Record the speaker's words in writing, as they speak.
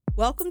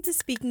Welcome to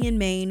Speaking in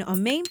Maine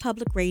on Maine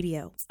Public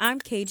Radio. I'm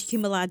Cage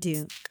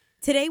Kumaladu.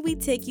 Today we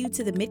take you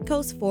to the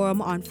Midcoast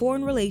Forum on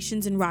Foreign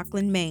Relations in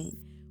Rockland, Maine,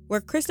 where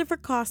Christopher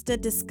Costa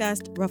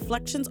discussed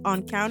reflections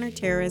on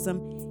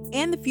counterterrorism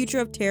and the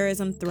future of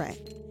terrorism threat.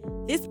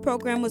 This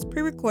program was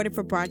pre-recorded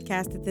for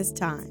broadcast at this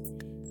time.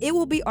 It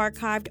will be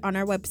archived on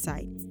our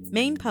website,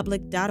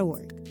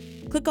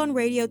 mainepublic.org. Click on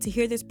radio to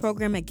hear this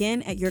program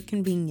again at your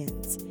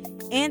convenience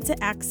and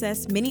to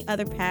access many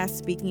other past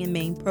Speaking in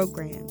Maine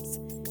programs.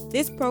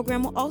 This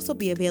program will also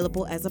be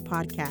available as a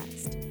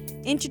podcast.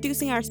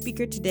 Introducing our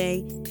speaker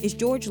today is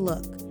George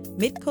Look,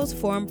 Midcoast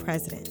Forum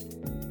President.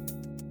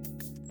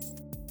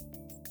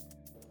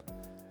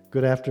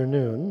 Good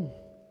afternoon.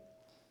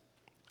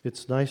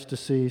 It's nice to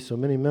see so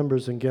many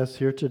members and guests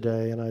here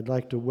today, and I'd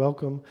like to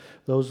welcome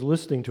those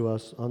listening to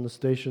us on the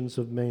stations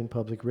of Maine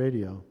Public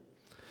Radio.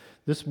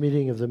 This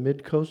meeting of the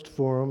Midcoast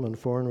Forum on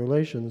Foreign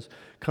Relations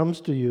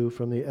comes to you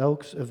from the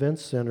Elks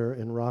Events Center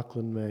in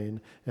Rockland, Maine,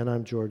 and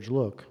I'm George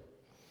Look.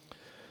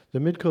 The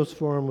Midcoast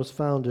Forum was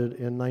founded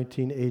in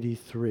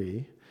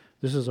 1983.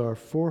 This is our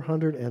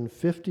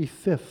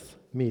 455th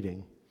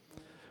meeting,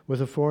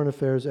 with a foreign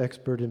affairs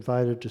expert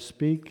invited to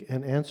speak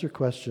and answer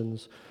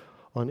questions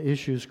on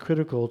issues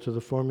critical to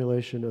the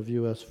formulation of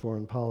U.S.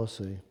 foreign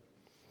policy.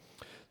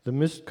 The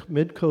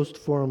Midcoast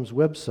Forum's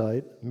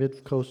website,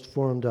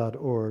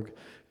 midcoastforum.org,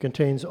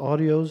 contains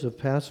audios of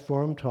past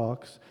forum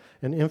talks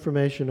and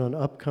information on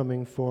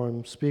upcoming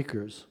forum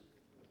speakers.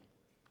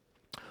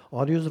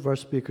 Audios of our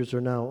speakers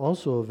are now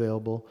also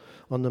available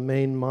on the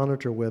Maine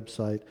Monitor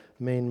website,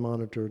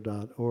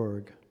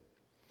 mainemonitor.org.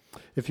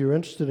 If you're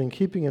interested in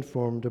keeping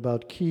informed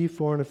about key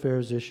foreign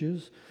affairs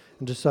issues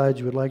and decide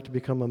you would like to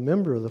become a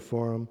member of the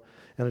forum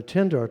and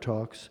attend our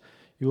talks,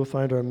 you will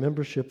find our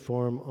membership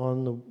form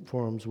on the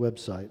forum's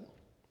website.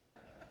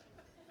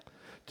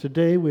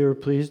 Today we are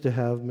pleased to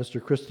have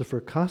Mr. Christopher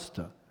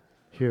Costa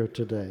here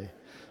today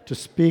to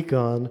speak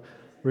on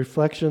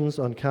Reflections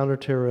on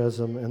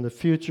Counterterrorism and the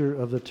Future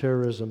of the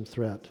Terrorism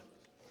Threat.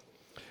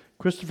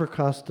 Christopher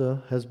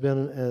Costa has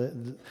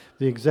been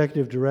the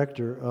executive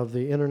director of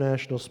the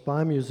International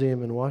Spy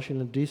Museum in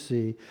Washington,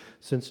 D.C.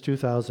 since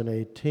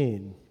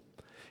 2018.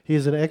 He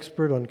is an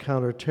expert on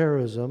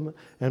counterterrorism,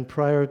 and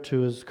prior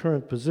to his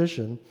current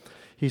position,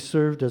 he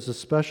served as a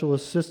special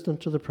assistant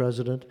to the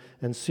president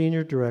and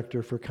senior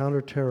director for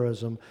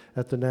counterterrorism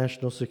at the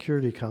National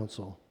Security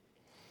Council.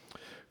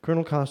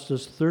 Colonel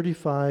Costa's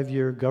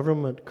 35-year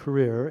government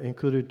career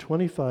included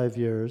 25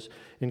 years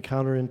in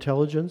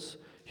counterintelligence,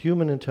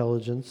 human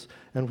intelligence,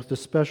 and with the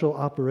Special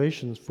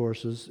Operations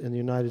Forces in the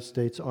United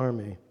States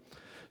Army,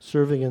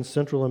 serving in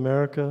Central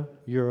America,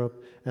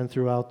 Europe, and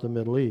throughout the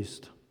Middle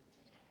East.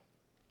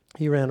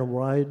 He ran a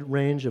wide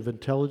range of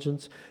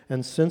intelligence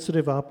and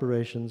sensitive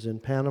operations in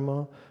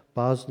Panama,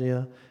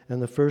 Bosnia,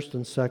 and the First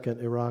and Second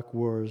Iraq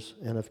Wars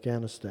and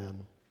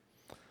Afghanistan.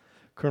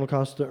 Colonel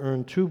Costa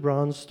earned 2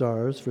 Bronze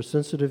Stars for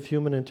sensitive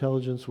human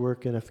intelligence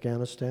work in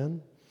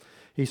Afghanistan.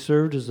 He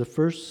served as the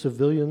first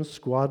civilian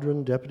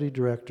squadron deputy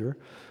director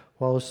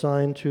while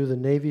assigned to the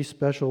Navy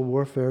Special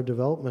Warfare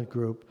Development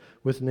Group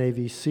with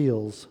Navy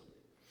SEALs.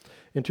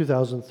 In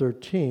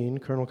 2013,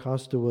 Colonel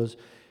Costa was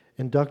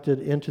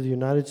inducted into the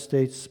United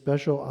States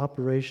Special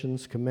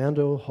Operations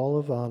Commando Hall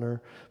of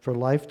Honor for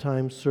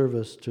lifetime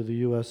service to the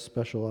U.S.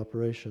 Special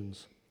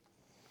Operations.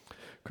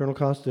 Colonel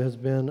Costa has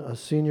been a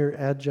senior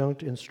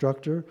adjunct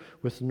instructor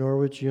with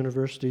Norwich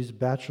University's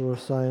Bachelor of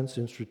Science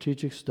in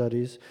Strategic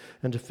Studies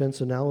and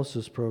Defense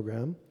Analysis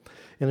program.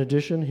 In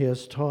addition, he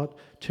has taught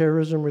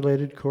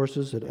terrorism-related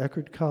courses at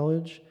Eckerd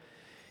College,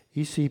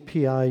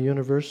 ECPI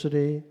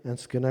University, and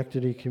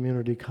Schenectady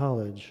Community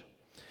College.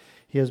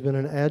 He has been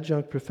an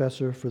adjunct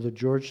professor for the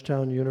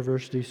Georgetown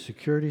University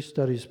Security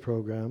Studies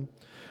program,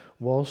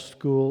 Walsh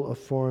School of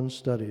Foreign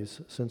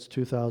Studies, since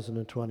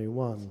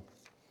 2021.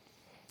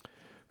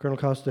 Colonel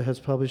Costa has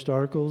published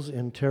articles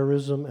in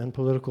Terrorism and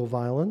Political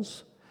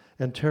Violence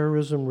and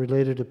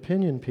terrorism-related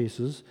opinion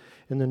pieces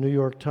in the New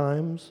York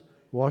Times,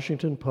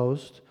 Washington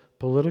Post,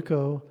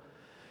 Politico,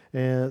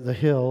 and The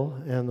Hill,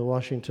 and the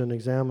Washington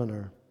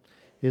Examiner.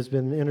 He has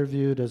been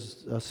interviewed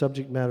as a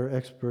subject matter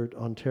expert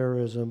on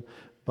terrorism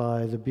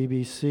by the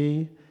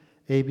BBC,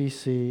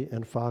 ABC,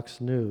 and Fox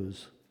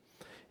News.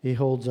 He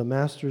holds a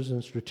master's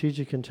in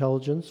strategic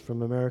intelligence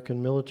from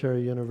American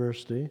Military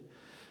University,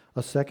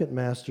 a second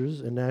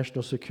master's in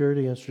national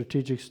security and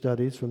strategic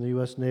studies from the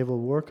U.S. Naval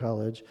War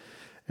College,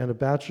 and a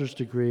bachelor's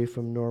degree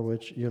from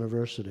Norwich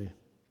University.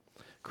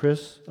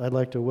 Chris, I'd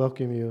like to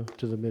welcome you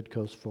to the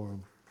Midcoast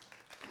Forum.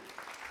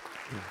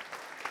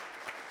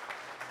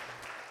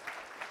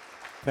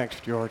 Thanks,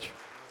 George.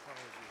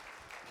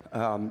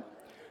 I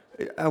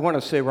want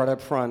to say right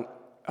up front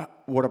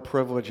what a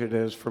privilege it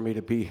is for me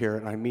to be here,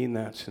 and I mean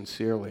that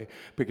sincerely,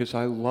 because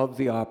I love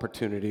the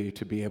opportunity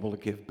to be able to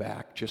give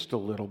back just a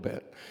little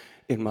bit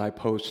in my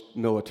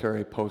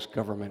post-military,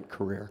 post-government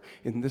career,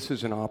 and this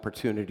is an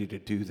opportunity to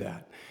do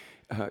that.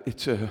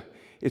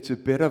 It's a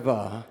bit of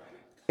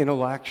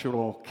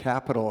intellectual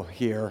capital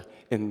here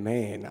in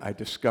Maine. I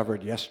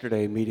discovered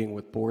yesterday, meeting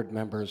with board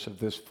members of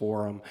this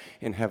forum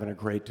and having a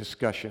great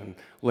discussion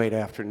late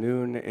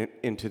afternoon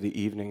into the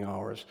evening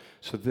hours.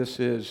 So this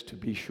is, to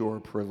be sure,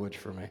 a privilege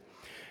for me.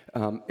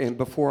 And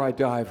before I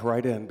dive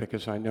right in,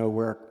 because I know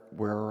we're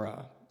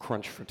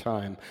crunched for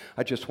time,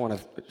 I just want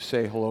to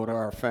say hello to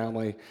our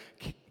family.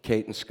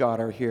 Kate and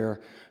Scott are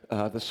here.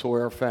 The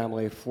Sawyer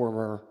family,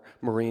 former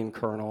Marine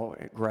colonel,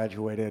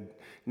 graduated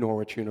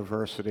Norwich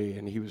University,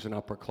 and he was an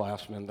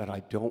upperclassman that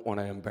I don't want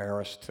to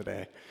embarrass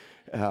today.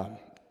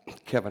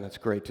 Kevin, it's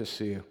great to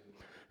see you.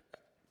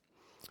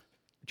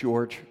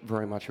 George,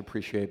 very much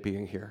appreciate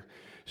being here.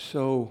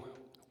 So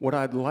what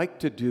I'd like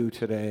to do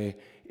today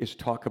is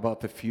talk about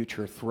the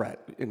future threat,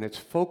 and it's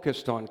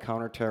focused on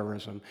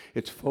counterterrorism.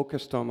 It's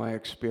focused on my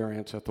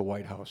experience at the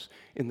White House,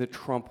 in the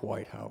Trump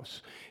White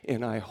House,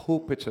 and I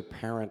hope it's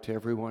apparent to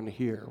everyone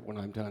here when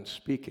I'm done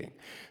speaking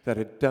that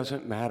it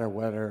doesn't matter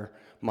whether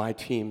my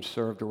team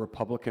served a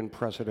Republican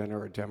president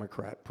or a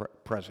Democrat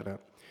president.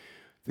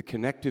 The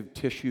connective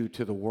tissue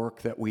to the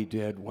work that we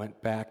did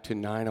went back to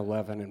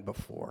 9/11 and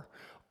before.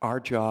 Our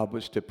job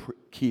was to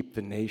keep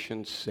the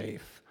nation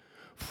safe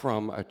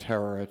from a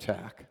terror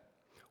attack.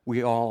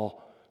 We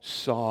all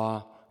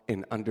saw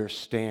and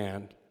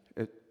understand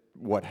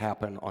what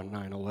happened on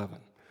 9/11.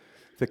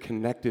 The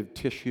connective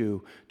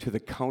tissue to the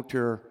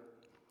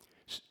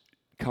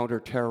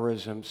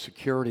Counterterrorism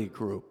Security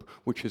Group,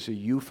 which is a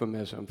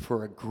euphemism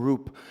for a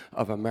group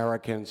of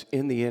Americans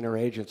in the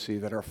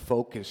interagency that are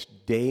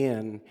focused day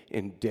in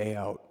and day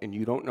out. And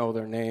you don't know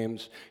their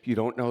names, you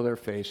don't know their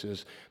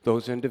faces.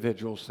 Those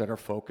individuals that are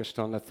focused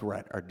on the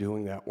threat are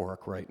doing that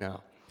work right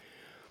now.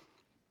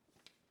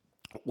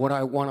 What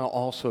I want to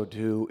also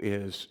do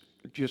is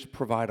just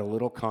provide a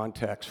little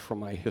context from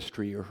my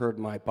history. You heard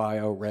my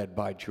bio read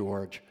by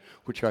George,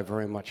 which I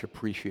very much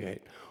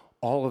appreciate.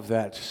 All of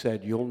that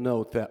said, you'll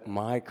note that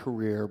my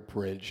career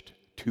bridged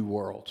two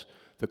worlds,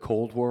 the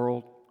Cold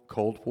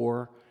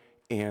War,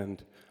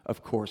 and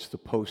of course the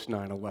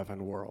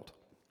post-9/11 world.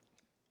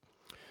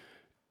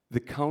 The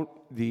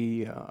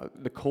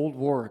Cold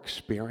War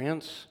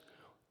experience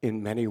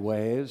in many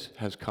ways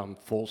has come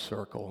full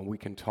circle, and we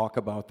can talk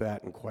about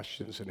that in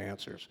questions and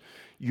answers.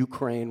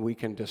 Ukraine we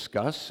can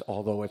discuss,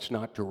 although it's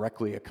not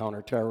directly a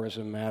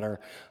counterterrorism matter.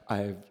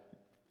 I've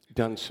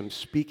done some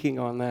speaking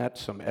on that,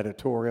 some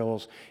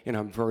editorials, and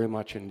I'm very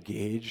much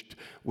engaged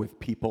with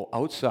people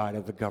outside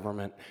of the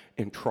government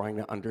in trying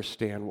to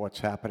understand what's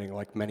happening,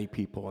 like many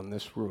people in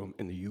this room,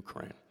 in the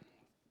Ukraine.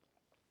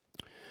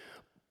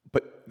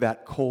 But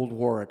that Cold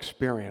War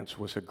experience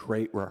was a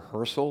great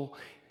rehearsal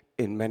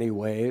in many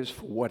ways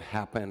for what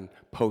happened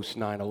post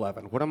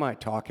 9/11. What am I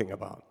talking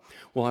about?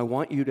 Well, I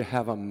want you to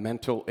have a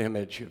mental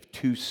image of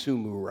two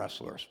sumo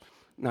wrestlers.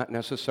 Not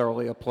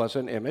necessarily a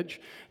pleasant image,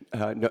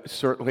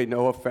 certainly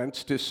no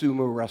offense to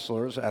sumo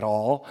wrestlers at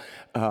all.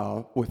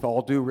 With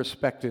all due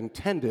respect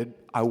intended,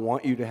 I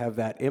want you to have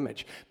that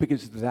image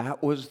because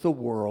that was the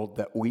world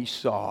that we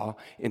saw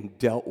and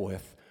dealt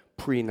with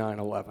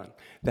pre-9/11.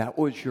 That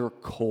was your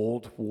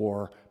Cold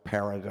War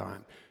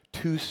paradigm.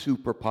 Two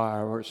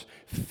superpowers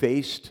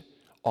faced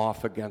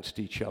off against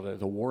each other,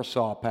 the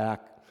Warsaw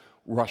Pact,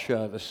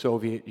 Russia, the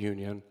Soviet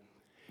Union,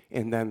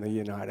 and then the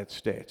United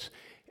States.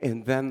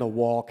 And then the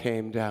wall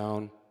came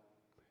down,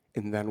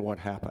 and then what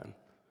happened?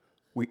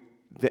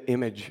 The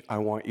image I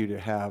want you to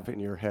have in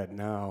your head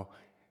now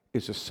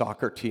is a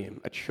soccer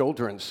team, a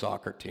children's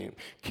soccer team,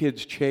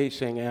 kids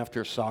chasing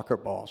after soccer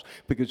balls,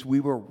 because we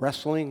were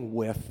wrestling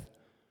with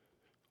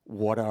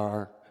what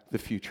are the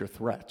future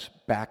threats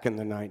back in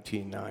the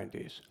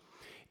 1990s.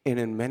 And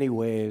in many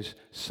ways,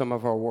 some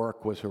of our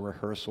work was a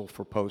rehearsal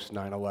for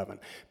post-9/11,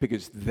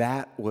 because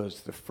that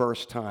was the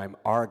first time,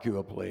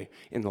 arguably,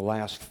 in the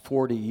last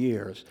 40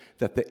 years,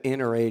 that the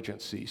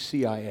interagency,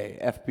 CIA,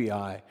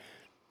 FBI,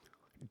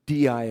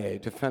 DIA,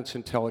 Defense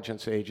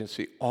Intelligence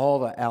Agency, all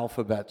the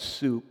alphabet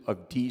soup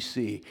of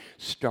DC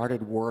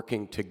started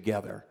working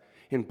together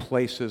in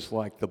places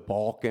like the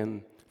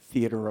Balkan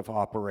theater of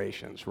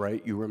operations,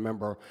 right? You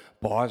remember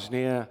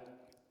Bosnia?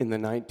 In the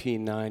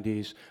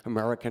 1990s,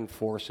 American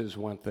forces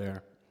went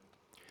there.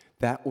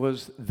 That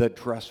was the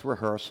dress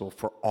rehearsal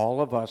for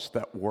all of us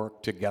that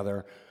worked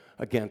together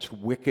against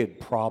wicked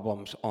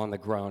problems on the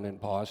ground in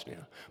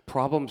Bosnia.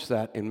 Problems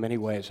that, in many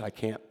ways, I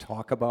can't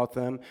talk about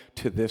them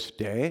to this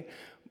day,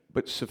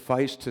 but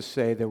suffice to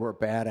say there were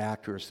bad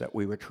actors that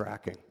we were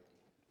tracking.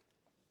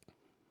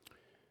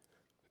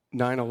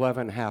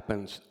 9/11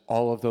 happens,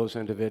 all of those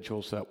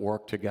individuals that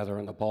worked together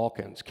in the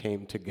Balkans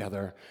came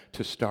together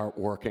to start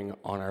working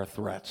on our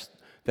threats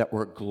that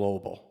were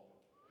global.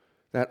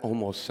 That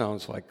almost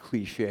sounds like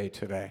cliche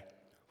today.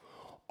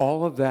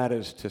 All of that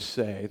is to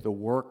say the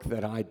work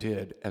that I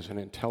did as an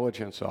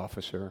intelligence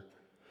officer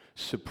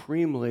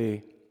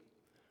supremely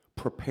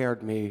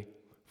prepared me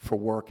for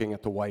working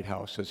at the White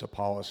House as a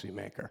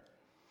policymaker.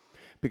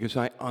 because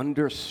I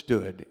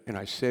understood, and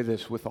I say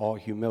this with all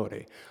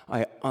humility,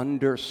 I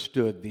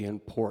understood the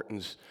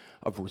importance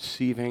of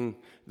receiving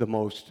the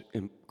most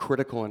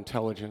critical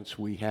intelligence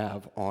we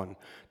have on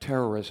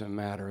terrorism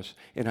matters,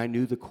 and I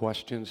knew the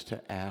questions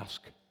to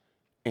ask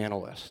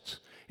analysts,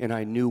 and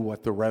I knew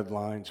what the red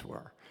lines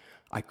were.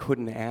 I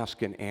couldn't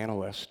ask an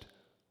analyst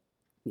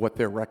what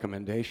their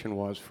recommendation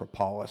was for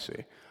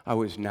policy. I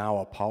was now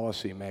a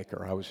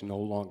policymaker. I was no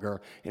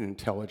longer an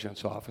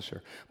intelligence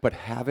officer. But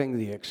having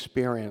the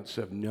experience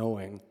of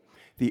knowing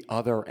the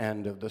other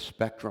end of the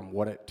spectrum,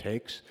 what it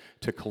takes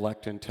to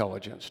collect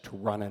intelligence, to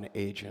run an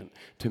agent,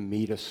 to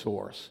meet a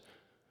source,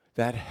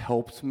 that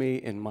helped me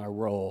in my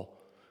role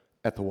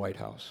at the White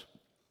House.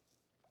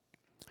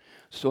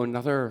 So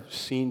another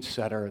scene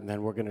setter, and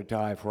then we're going to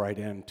dive right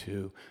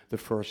into the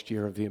first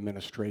year of the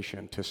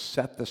administration to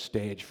set the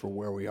stage for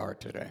where we are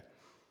today.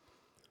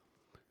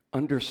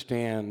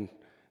 Understand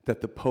that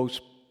the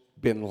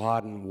post-Bin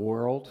Laden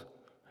world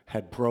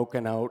had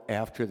broken out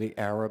after the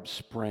Arab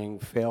Spring,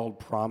 failed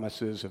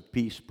promises of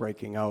peace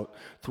breaking out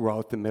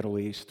throughout the Middle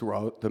East,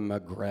 throughout the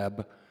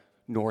Maghreb,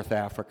 North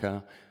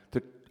Africa.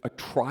 A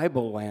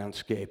tribal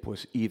landscape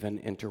was even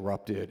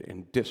interrupted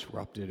and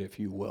disrupted, if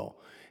you will.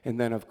 And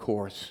then, of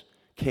course,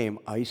 came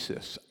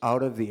ISIS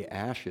out of the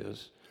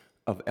ashes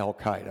of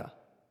Al-Qaeda.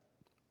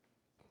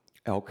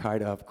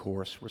 Al-Qaeda, of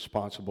course,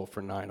 responsible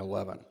for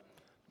 9/11.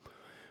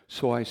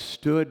 So I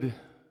stood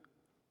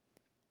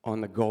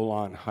on the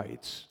Golan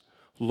Heights,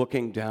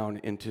 looking down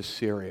into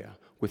Syria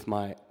with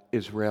my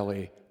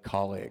Israeli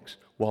colleagues.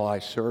 While I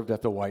served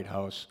at the White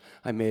House,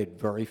 I made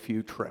very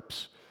few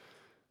trips.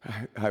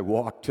 I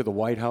walked to the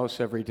White House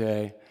every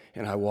day,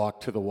 and I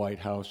walked to the White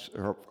House,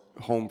 or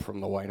home from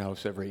the White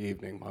House every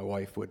evening. My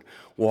wife would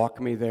walk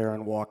me there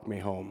and walk me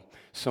home,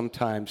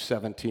 sometimes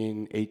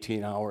 17,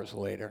 18 hours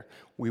later.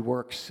 We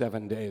worked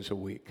 7 days a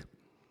week.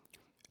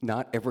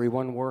 Not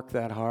everyone worked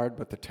that hard,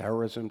 but the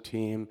terrorism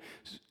team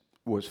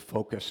was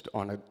focused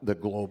on the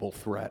global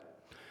threat.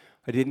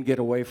 I didn't get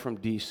away from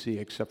D.C.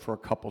 except for a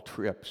couple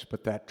trips,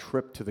 but that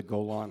trip to the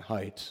Golan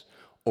Heights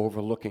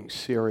overlooking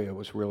Syria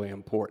was really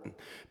important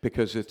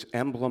because it's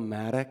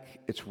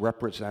emblematic, it's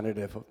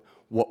representative of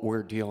what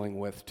we're dealing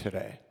with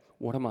today.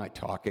 What am I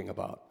talking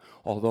about?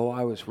 Although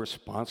I was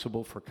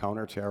responsible for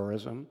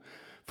counterterrorism,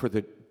 for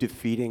the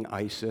defeating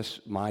ISIS,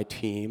 my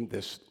team,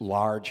 this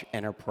large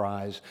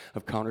enterprise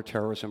of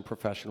counterterrorism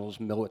professionals,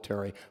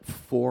 military,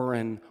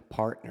 foreign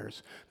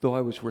partners, though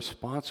I was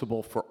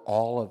responsible for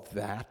all of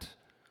that,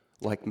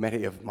 like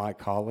many of my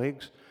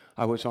colleagues,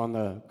 I was on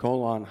the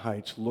Golan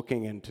Heights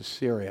looking into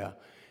Syria,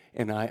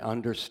 and I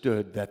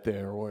understood that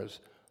there was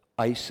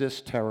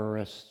ISIS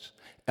terrorists,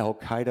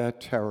 Al-Qaeda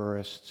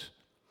terrorists,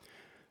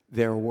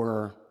 there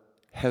were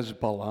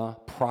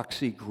Hezbollah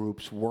proxy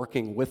groups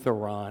working with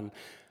Iran,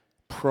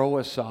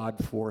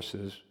 pro-Assad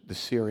forces, the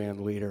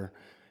Syrian leader,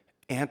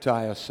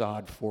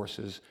 anti-Assad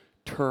forces,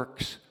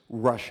 Turks,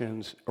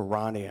 Russians,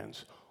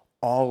 Iranians,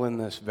 all in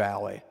this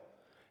valley.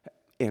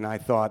 And I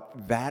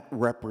thought that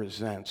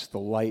represents, the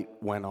light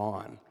went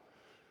on.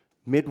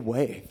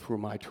 Midway through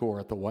my tour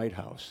at the White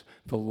House,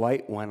 the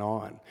light went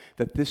on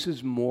that this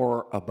is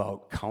more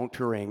about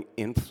countering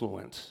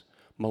influence,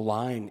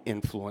 malign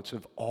influence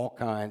of all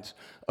kinds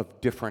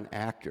of different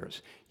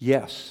actors.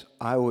 Yes,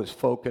 I was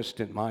focused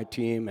in my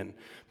team, and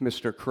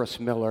Mr. Chris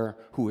Miller,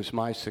 who was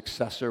my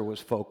successor, was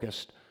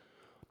focused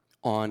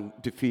on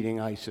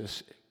defeating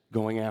ISIS,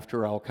 going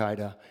after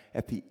Al-Qaeda.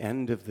 At the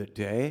end of the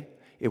day,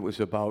 it was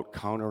about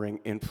countering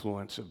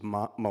influence of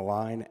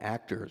malign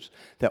actors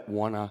that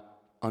want to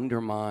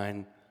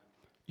undermine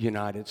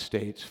United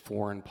States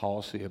foreign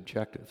policy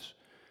objectives.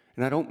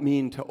 And I don't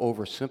mean to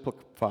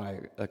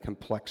oversimplify a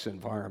complex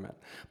environment,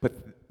 but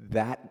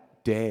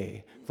that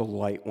day, the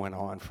light went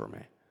on for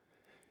me.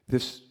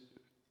 This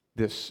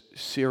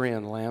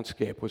Syrian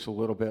landscape was a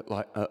little bit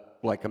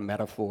like a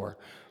metaphor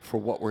for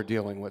what we're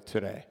dealing with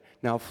today.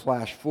 Now,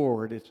 flash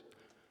forward,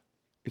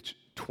 it's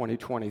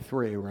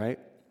 2023, right?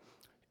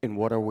 And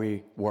what are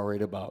we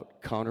worried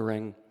about?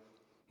 Countering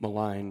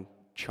malign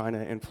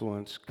China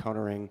influence,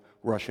 countering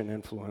Russian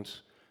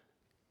influence,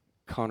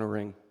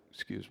 countering,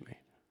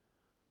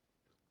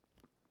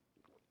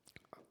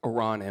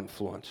 Iran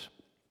influence.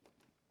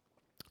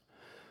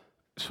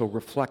 So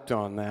reflect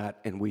on that,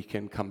 and we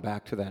can come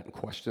back to that in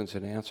questions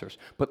and answers.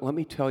 But let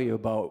me tell you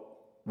about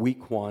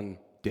week one,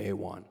 day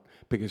one,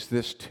 because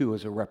this too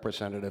is a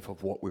representative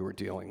of what we were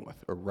dealing with,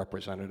 or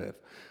representative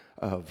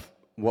of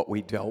what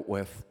we dealt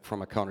with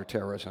from a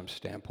counterterrorism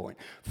standpoint.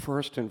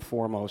 First and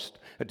foremost,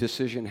 a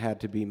decision had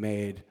to be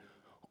made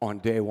on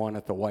day one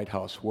at the White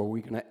House. Were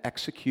we going to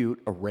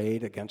execute a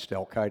raid against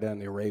Al-Qaeda in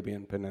the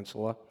Arabian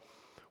Peninsula?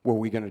 Were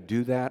we going to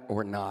do that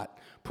or not?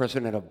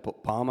 President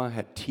Obama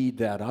had teed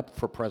that up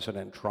for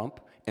President Trump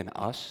and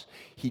us.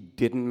 He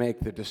didn't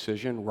make the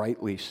decision,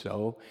 rightly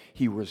so.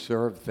 He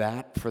reserved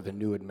that for the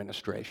new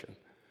administration.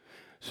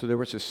 So there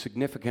was a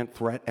significant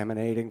threat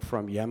emanating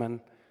from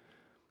Yemen.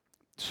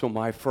 So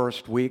my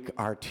first week,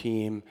 our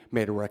team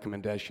made a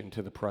recommendation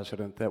to the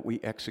president that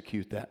we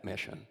execute that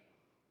mission.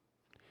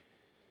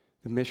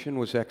 The mission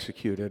was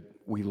executed.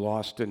 We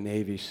lost a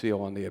Navy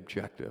SEAL on the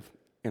objective.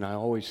 And I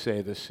always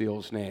say the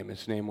SEAL's name.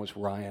 His name was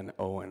Ryan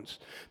Owens,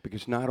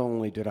 because not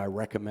only did I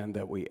recommend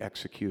that we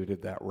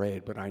executed that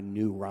raid, but I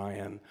knew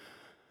Ryan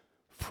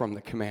from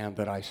the command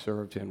that I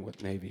served in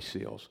with Navy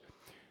SEALs.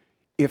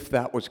 If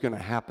that was going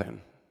to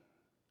happen,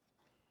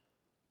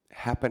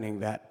 happening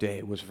that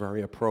day was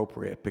very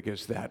appropriate,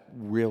 because that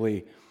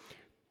really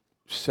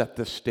set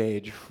the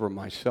stage for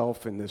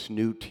myself and this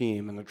new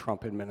team in the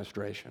Trump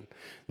administration,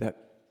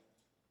 that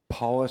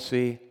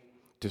policy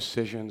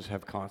decisions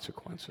have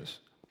consequences.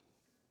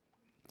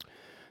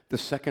 The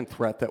second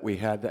threat that we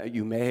had that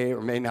you may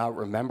or may not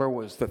remember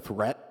was the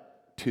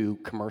threat to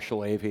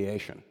commercial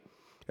aviation.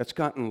 That's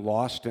gotten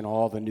lost in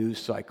all the news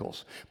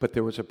cycles, but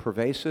there was a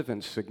pervasive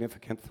and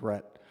significant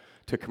threat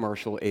to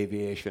commercial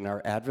aviation.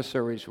 Our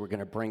adversaries were going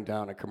to bring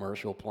down a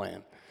commercial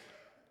plane.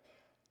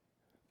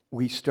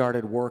 We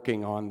started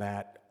working on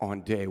that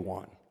on day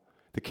one.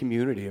 The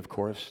community, of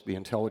course, the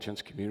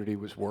intelligence community,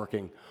 was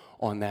working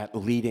on that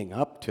leading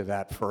up to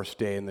that first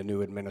day in the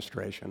new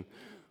administration.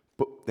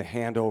 But the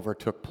handover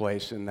took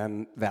place, and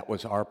then that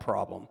was our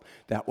problem.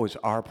 That was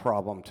our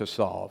problem to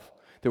solve.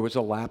 There was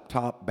a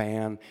laptop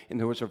ban, and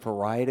there was a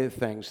variety of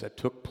things that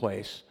took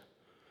place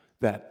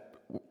that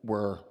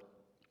were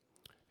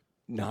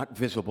not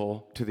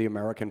visible to the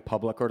American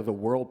public or to the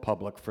world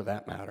public, for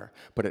that matter.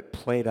 But it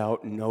played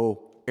out, and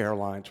no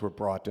airlines were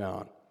brought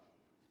down.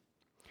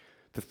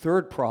 The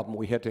third problem,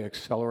 we had to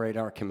accelerate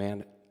our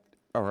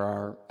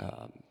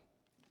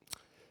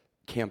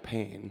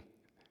campaign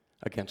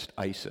against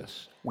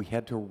ISIS. We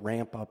had to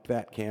ramp up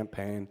that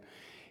campaign.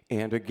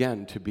 And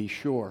again, to be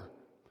sure,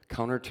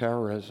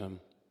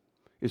 counterterrorism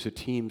is a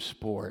team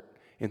sport,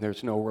 and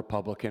there's no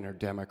Republican or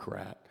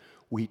Democrat.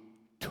 We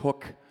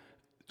took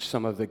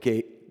some of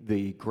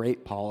the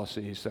great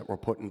policies that were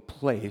put in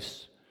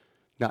place,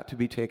 not to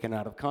be taken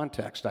out of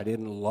context. I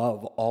didn't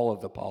love all of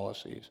the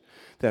policies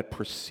that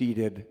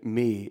preceded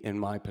me in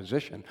my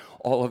position.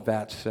 All of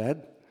that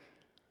said,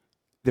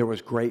 there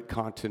was great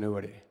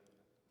continuity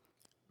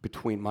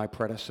between my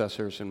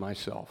predecessors and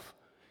myself.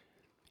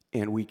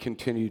 And we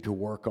continued to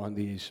work on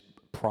these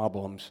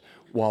problems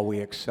while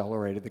we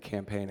accelerated the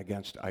campaign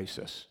against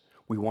ISIS.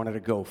 We wanted to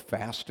go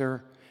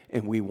faster,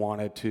 and we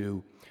wanted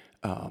to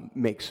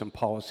make some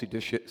policy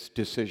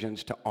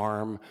decisions to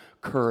arm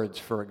Kurds,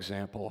 for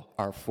example,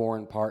 our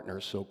foreign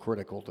partners so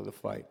critical to the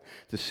fight,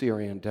 the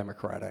Syrian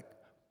Democratic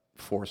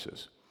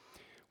Forces.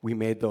 We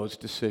made those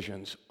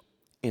decisions.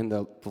 And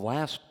the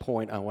last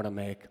point I want to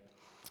make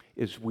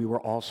is we were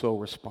also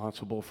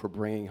responsible for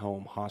bringing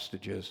home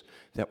hostages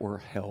that were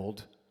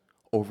held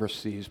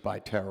overseas by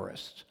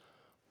terrorists.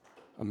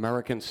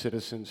 American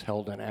citizens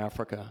held in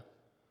Africa,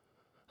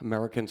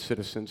 American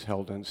citizens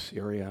held in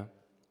Syria,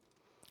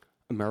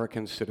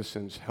 American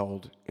citizens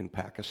held in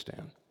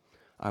Pakistan.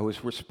 I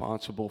was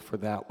responsible for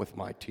that with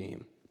my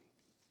team.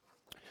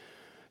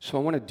 So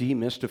I want to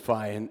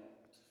demystify, and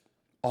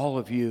all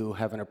of you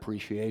have an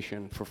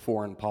appreciation for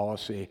foreign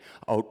policy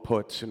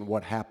outputs and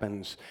what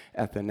happens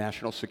at the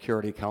National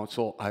Security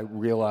Council. I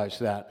realize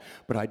that,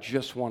 but I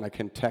just want to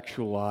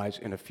contextualize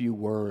in a few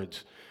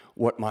words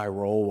what my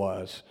role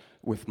was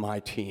with my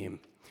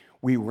team.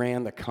 We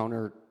ran the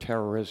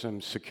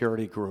Counterterrorism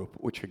Security Group,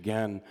 which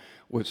again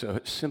was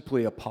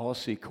simply a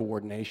policy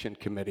coordination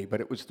committee, but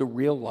it was the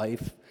real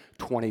life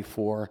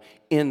 24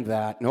 in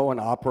that no one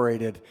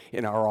operated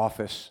in our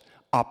office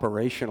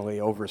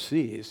operationally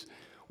overseas.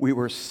 We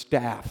were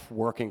staff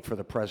working for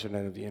the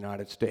President of the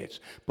United States,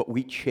 but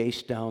we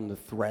chased down the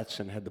threats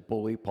and had the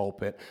bully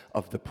pulpit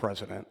of the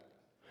President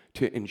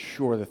to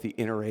ensure that the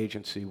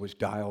interagency was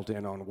dialed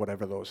in on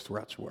whatever those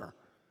threats were.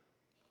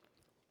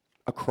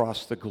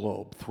 Across the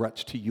globe,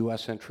 threats to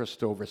U.S.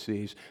 interests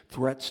overseas,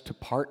 threats to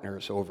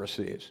partners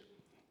overseas.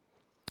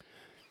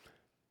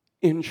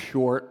 In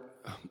short,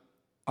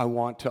 I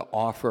want to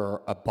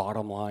offer a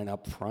bottom line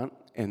up front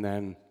and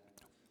then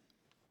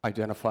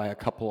identify a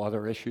couple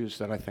other issues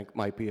that I think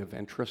might be of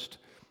interest,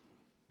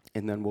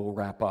 and then we'll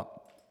wrap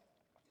up.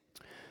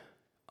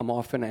 I'm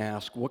often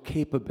asked, what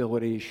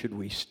capabilities should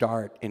we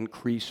start,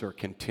 increase, or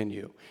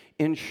continue?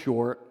 In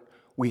short,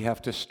 we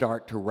have to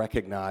start to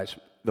recognize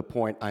the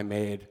point I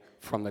made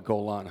from the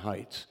Golan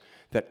Heights,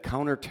 that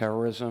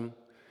counterterrorism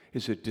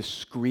is a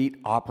discrete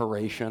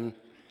operation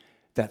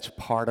that's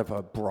part of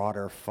a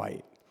broader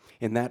fight.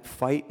 And that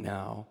fight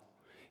now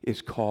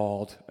is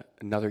called,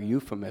 another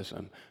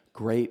euphemism,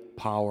 great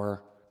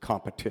power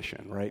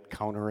competition, right?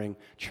 Countering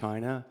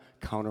China,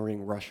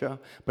 countering Russia.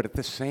 But at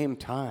the same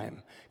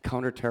time,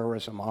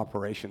 counterterrorism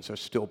operations are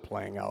still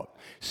playing out.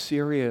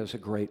 Syria is a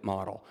great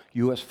model.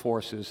 U.S.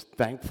 forces,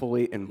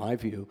 thankfully, in my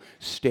view,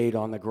 stayed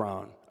on the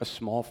ground, a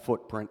small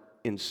footprint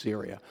in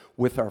Syria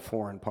with our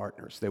foreign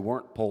partners. They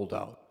weren't pulled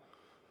out,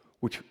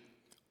 which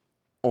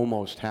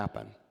almost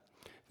happened.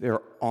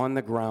 They're on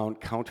the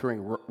ground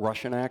countering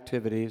Russian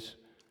activities.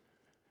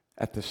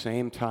 At the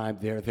same time,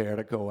 they're there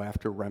to go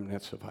after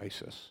remnants of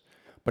ISIS.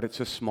 But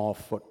it's a small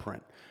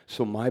footprint.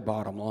 So my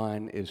bottom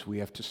line is we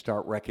have to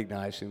start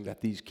recognizing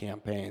that these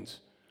campaigns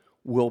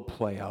will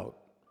play out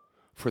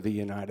for the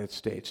United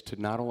States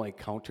to not only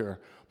counter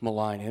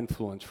malign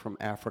influence from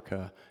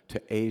Africa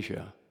to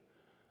Asia.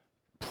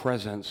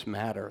 Presence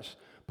matters,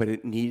 but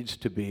it needs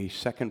to be,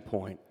 second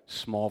point,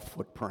 small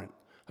footprint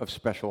of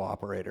special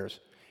operators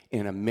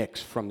in a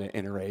mix from the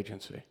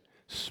interagency.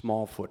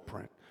 Small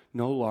footprint,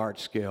 no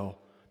large-scale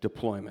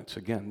deployments.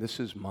 Again, this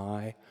is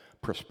my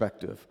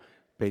perspective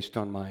based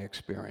on my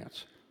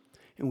experience.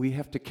 And we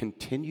have to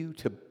continue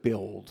to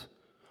build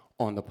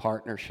on the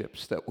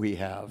partnerships that we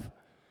have.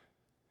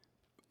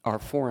 Our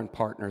foreign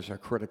partners are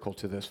critical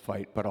to this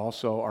fight, but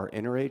also our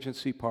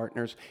interagency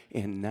partners,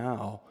 and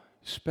now,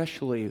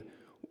 especially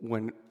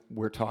when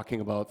we're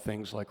talking about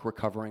things like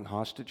recovering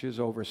hostages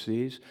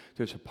overseas,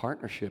 there's a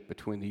partnership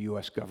between the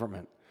U.S.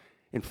 government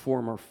and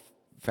former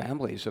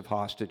families of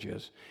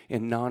hostages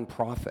and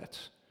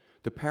nonprofits.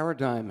 The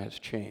paradigm has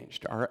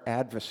changed. Our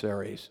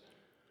adversaries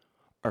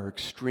are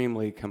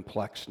extremely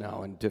complex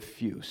now and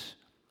diffuse.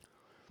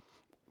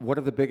 What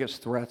are the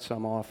biggest threats?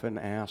 I'm often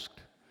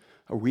asked.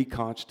 A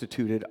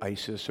reconstituted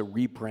ISIS, a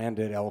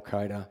rebranded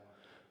Al-Qaeda.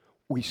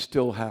 We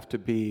still have to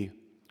be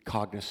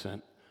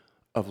cognizant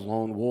of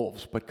lone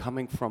wolves, but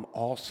coming from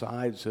all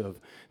sides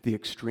of the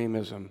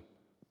extremism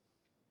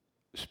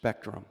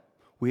spectrum.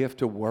 We have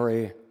to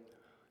worry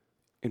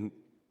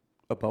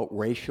about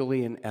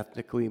racially and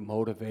ethnically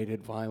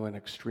motivated violent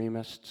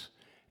extremists,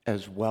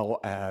 as well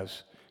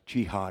as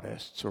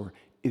jihadists or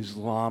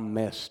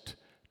Islamist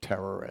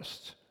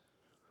terrorists.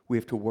 We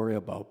have to worry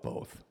about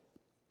both.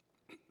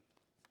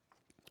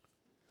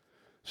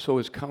 So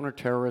is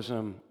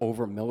counterterrorism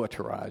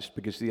over-militarized?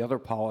 Because the other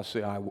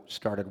policy I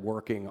started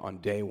working on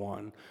day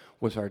one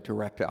was our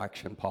direct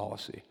action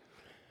policy.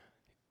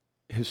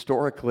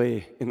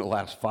 Historically, in the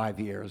last 5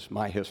 years,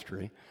 my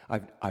history,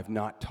 I've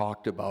not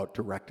talked about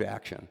direct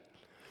action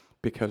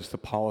because the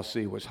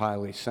policy was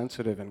highly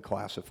sensitive and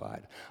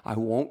classified. I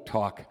won't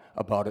talk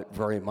about it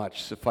very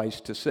much. Suffice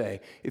to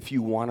say, if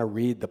you want to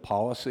read the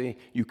policy,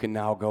 you can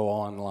now go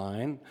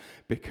online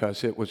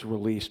because it was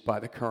released by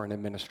the current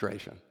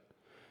administration.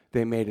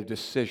 They made a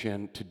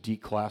decision to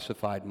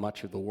declassify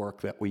much of the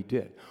work that we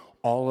did.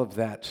 All of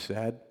that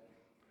said,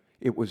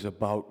 it was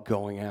about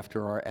going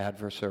after our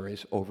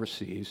adversaries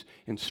overseas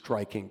and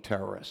striking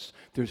terrorists.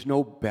 There's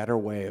no better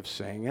way of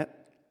saying it.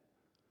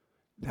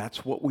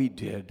 That's what we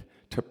did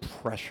to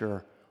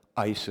pressure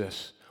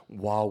ISIS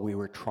while we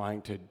were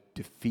trying to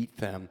defeat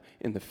them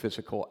in the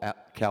physical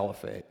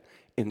caliphate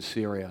in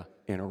Syria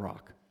and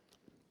Iraq.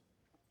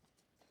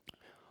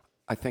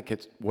 I think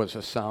it was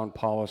a sound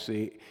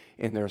policy,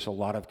 and there's a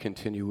lot of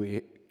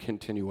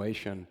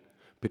continuation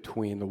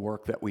between the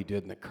work that we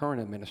did in the current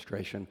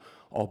administration,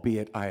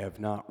 albeit I have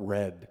not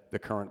read the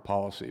current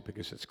policy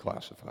because it's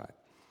classified.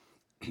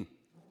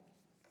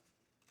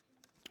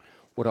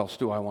 What else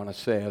do I want to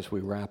say as we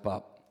wrap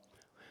up?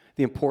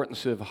 The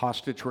importance of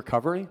hostage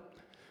recovery.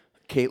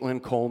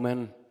 Caitlin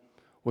Coleman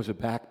was a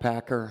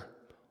backpacker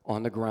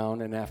on the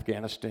ground in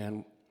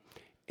Afghanistan,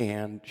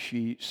 and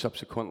she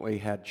subsequently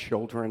had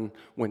children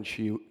when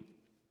she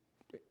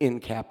in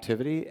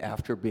captivity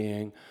after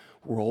being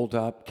rolled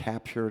up,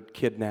 captured,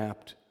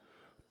 kidnapped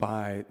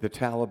by the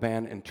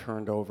Taliban and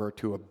turned over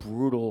to a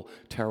brutal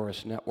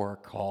terrorist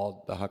network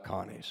called the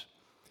Haqqanis.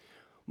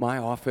 My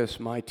office,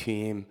 my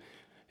team,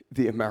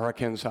 the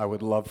Americans I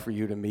would love for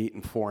you to meet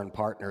and foreign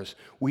partners,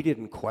 we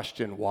didn't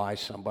question why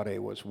somebody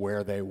was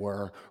where they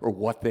were or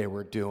what they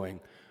were doing.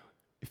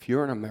 If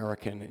you're an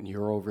American and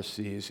you're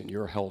overseas and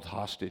you're held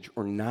hostage,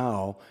 or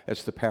now,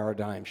 as the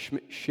paradigm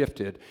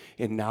shifted,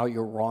 and now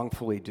you're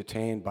wrongfully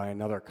detained by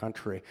another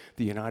country,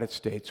 the United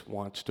States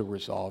wants to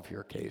resolve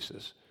your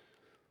cases.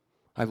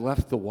 I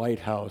left the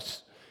White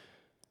House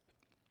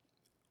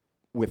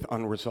with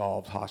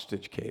unresolved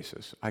hostage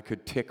cases. I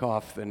could tick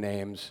off the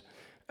names.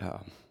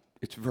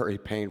 It's very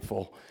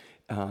painful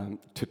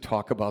to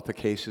talk about the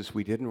cases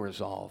we didn't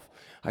resolve.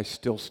 I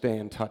still stay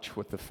in touch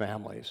with the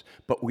families,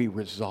 but we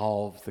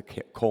resolved the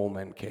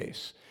Coleman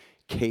case.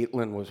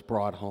 Caitlin was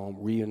brought home,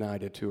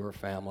 reunited to her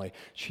family.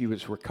 She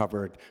was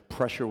recovered.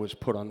 Pressure was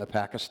put on the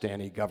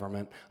Pakistani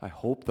government. I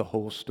hope the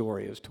whole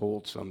story is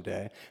told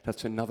someday.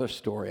 That's another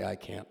story I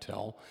can't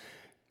tell.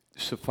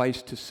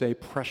 Suffice to say,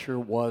 pressure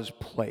was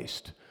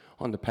placed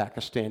on the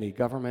Pakistani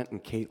government,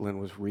 and Caitlin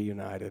was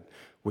reunited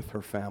with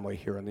her family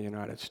here in the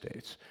United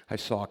States. I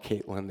saw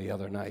Caitlin the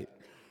other night.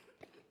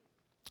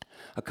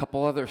 A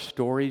couple other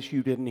stories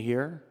you didn't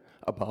hear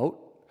about.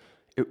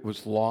 It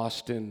was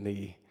lost in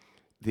the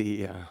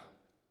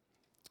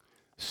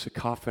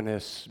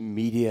cacophonous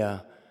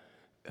media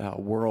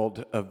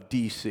world of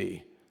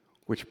D.C.,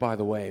 which, by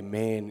the way,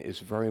 Maine is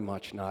very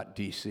much not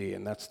D.C.,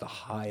 and that's the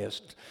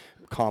highest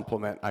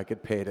compliment I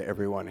could pay to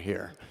everyone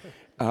here.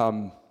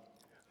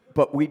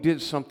 But we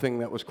did something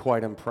that was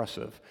quite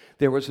impressive.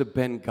 There was a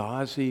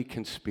Benghazi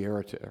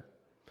conspirator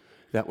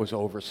that was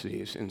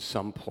overseas, in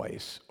some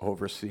place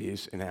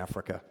overseas in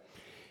Africa.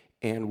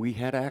 And we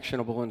had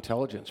actionable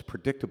intelligence,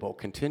 predictable,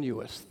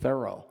 continuous,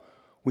 thorough.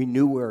 We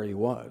knew where he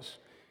was.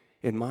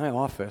 In my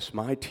office,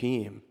 my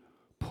team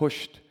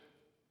pushed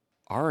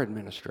our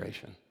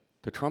administration,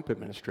 the Trump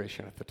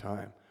administration at the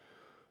time,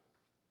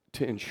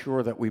 to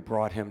ensure that we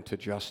brought him to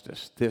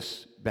justice,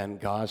 this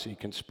Benghazi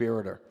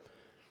conspirator.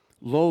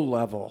 Low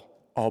level,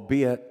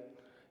 albeit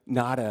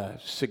not a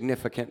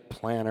significant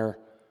planner,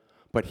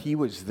 but he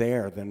was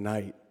there the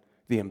night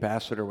the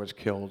ambassador was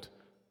killed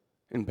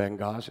in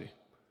Benghazi.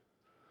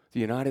 The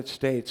United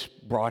States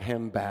brought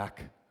him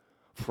back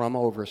from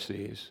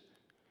overseas.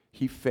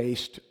 He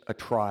faced a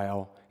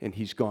trial, and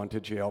he's gone to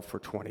jail for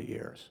 20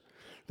 years.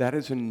 That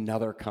is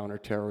another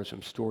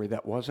counterterrorism story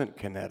that wasn't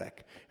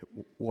kinetic.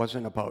 It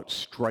wasn't about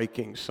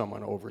striking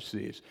someone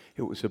overseas.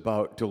 It was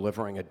about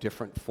delivering a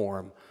different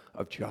form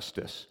of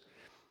justice.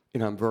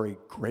 And I'm very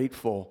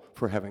grateful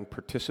for having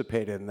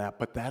participated in that,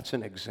 but that's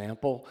an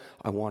example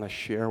I want to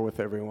share with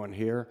everyone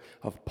here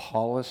of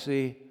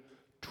policy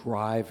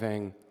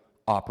driving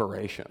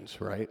operations,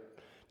 right?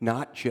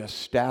 Not just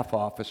staff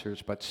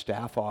officers, but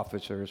staff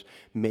officers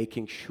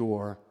making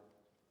sure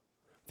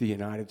the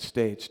United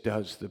States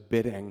does the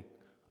bidding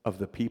of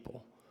the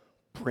people,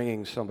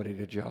 bringing somebody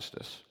to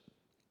justice.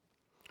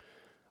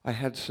 I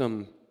had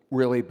some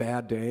really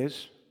bad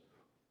days,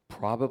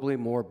 probably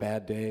more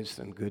bad days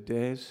than good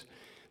days,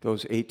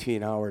 those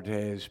 18-hour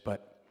days,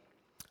 but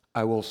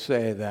I will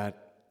say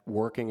that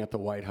working at the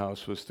White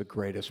House was the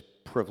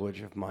greatest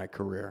privilege of my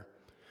career.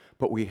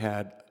 But we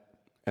had,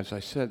 as I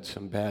said,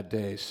 some bad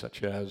days,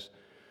 such as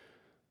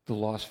the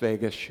Las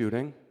Vegas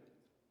shooting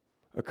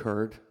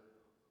occurred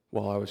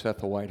while I was at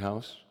the White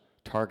House.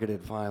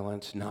 Targeted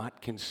violence,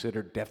 not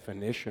considered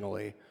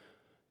definitionally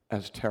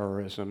as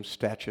terrorism,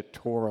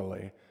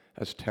 statutorily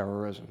as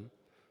terrorism.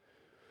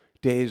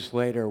 Days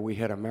later, we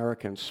had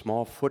Americans'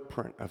 small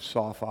footprint of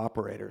soft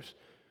operators,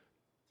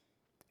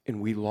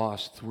 and we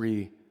lost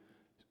 3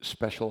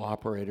 special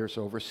operators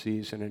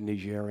overseas and a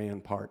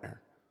Nigerian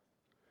partner.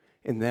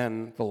 And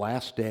then, the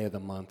last day of the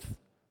month,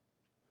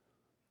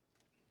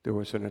 there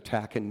was an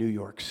attack in New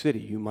York City.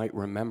 You might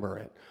remember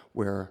it,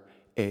 where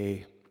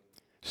a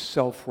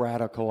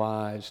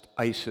self-radicalized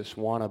ISIS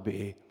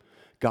wannabe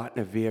got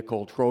in a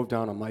vehicle, drove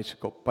down a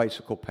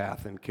bicycle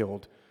path, and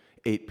killed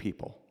 8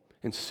 people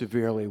and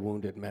severely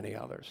wounded many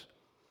others.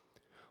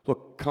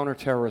 Look,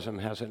 counterterrorism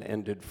hasn't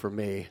ended for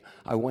me.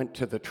 I went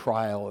to the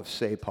trial of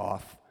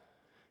Sapoff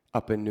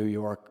up in New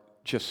York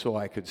just so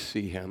I could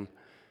see him,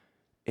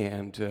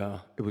 and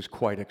it was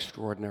quite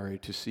extraordinary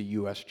to see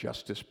U.S.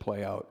 justice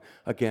play out.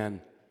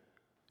 Again,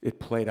 it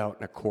played out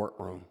in a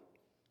courtroom.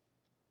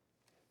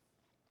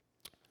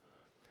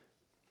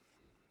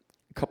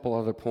 A couple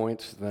other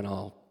points, then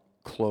I'll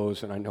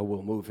close, and I know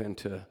we'll move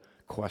into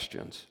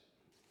questions.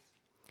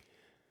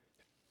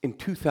 In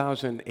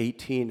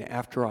 2018,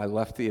 after I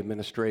left the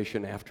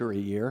administration after a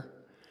year,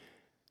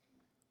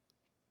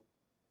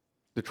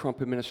 the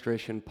Trump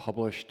administration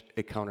published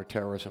a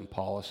counterterrorism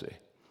policy.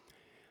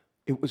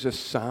 It was a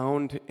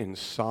sound and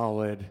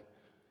solid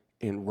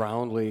and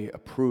roundly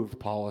approved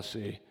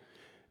policy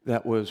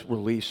that was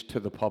released to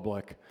the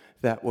public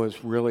that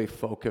was really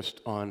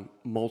focused on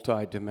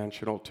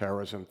multidimensional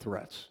terrorism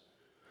threats.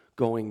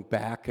 Going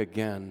back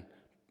again,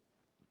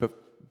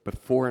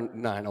 before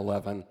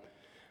 9/11,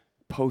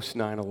 post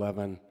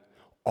 9/11,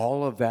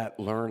 all of that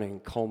learning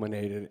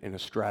culminated in a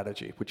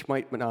strategy, which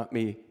might not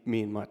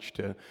mean much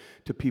to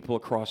people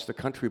across the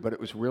country, but it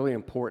was really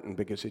important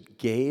because it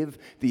gave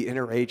the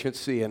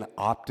interagency an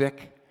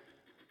optic,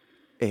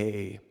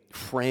 a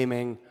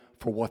framing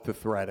for what the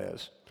threat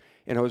is.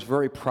 And I was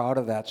very proud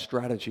of that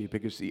strategy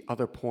because the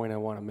other point I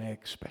want to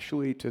make,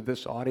 especially to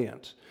this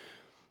audience,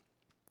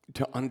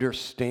 to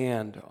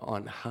understand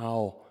on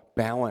how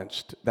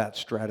balanced that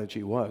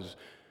strategy was.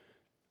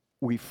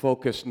 We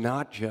focused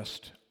not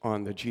just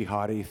on the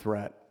jihadi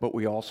threat, but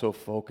we also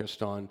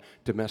focused on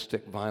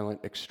domestic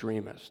violent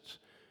extremists.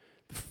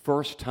 The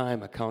first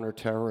time a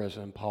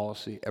counterterrorism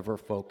policy ever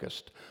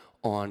focused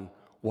on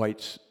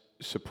white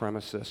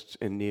supremacists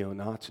and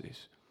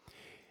neo-Nazis.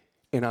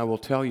 And I will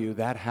tell you,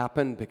 that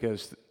happened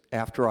because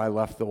after I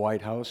left the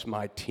White House,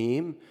 my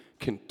team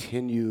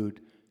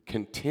continued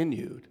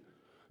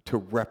to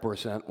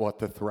represent what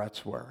the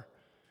threats were,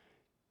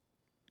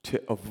 to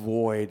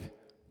avoid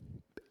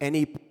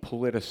any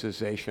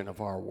politicization of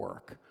our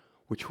work,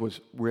 which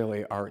was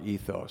really our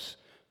ethos.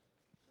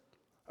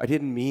 I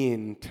didn't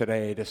mean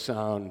today to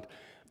sound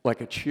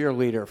like a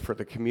cheerleader for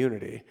the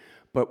community,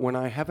 but when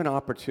I have an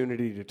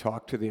opportunity to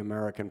talk to the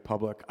American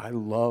public, I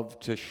love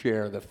to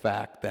share the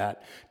fact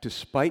that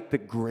despite the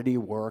gritty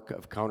work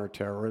of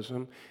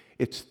counterterrorism,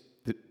 it's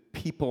the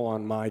people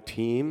on my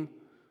team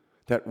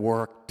that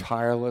work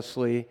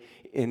tirelessly,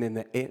 and in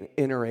the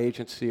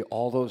interagency,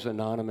 all those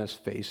anonymous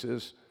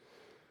faces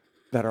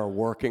that are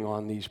working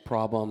on these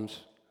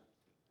problems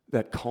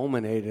that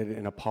culminated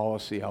in a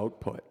policy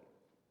output.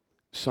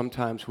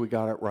 Sometimes we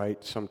got it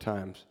right,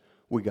 sometimes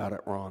we got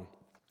it wrong.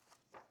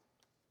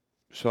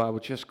 So I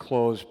would just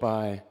close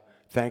by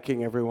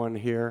thanking everyone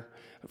here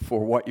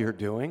for what you're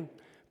doing,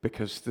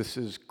 because this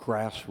is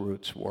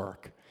grassroots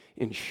work,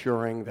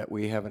 ensuring that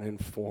we have an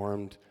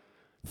informed,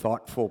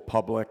 thoughtful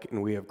public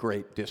and we have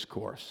great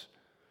discourse.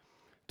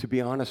 To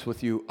be honest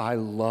with you, I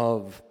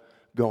love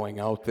going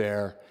out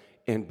there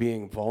and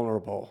being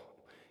vulnerable,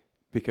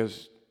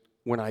 because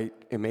when I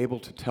am able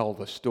to tell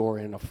the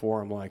story in a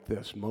forum like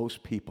this,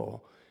 most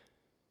people,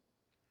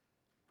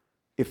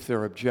 if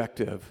they're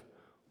objective,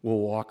 will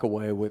walk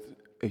away with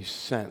a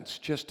sense,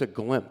 just a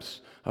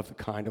glimpse of the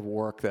kind of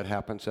work that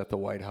happens at the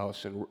White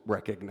House and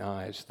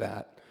recognize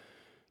that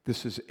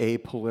this is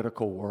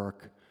apolitical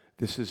work.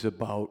 This is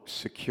about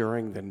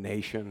securing the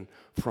nation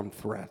from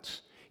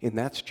threats. And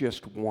that's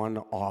just one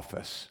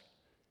office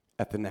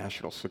at the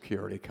National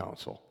Security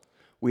Council.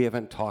 We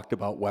haven't talked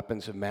about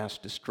weapons of mass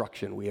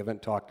destruction. We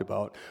haven't talked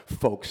about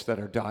folks that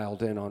are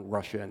dialed in on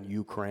Russia and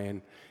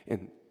Ukraine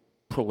and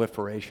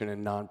proliferation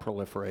and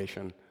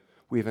non-proliferation.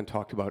 We haven't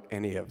talked about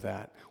any of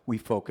that. We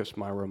focused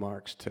my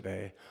remarks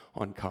today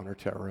on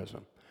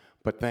counterterrorism.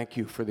 But thank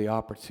you for the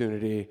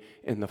opportunity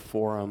in the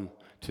forum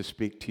to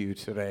speak to you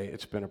today.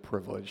 It's been a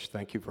privilege.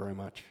 Thank you very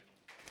much.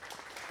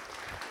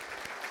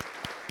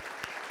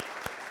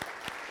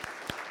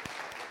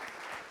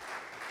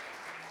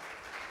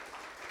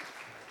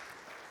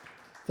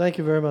 Thank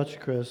you very much,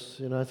 Chris.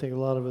 You know, I think a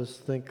lot of us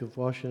think of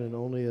Washington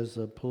only as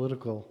a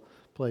political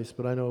place,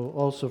 but I know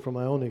also from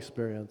my own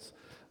experience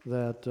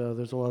that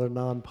there's a lot of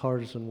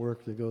nonpartisan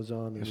work that goes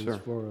on in these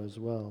fora as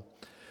well.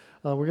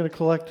 We're going to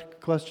collect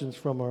questions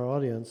from our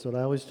audience, and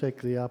I always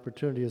take the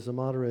opportunity as a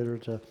moderator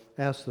to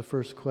ask the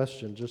first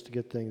question just to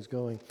get things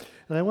going.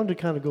 And I wanted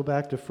to kind of go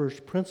back to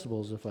first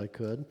principles, if I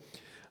could.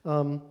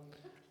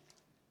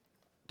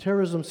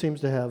 Terrorism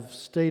seems to have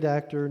state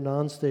actor,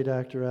 non-state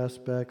actor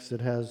aspects. It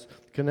has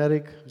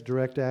kinetic,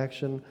 direct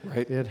action.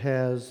 Right. It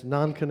has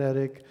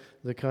non-kinetic,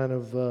 the kind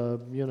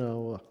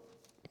of,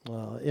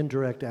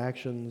 indirect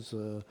actions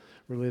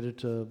related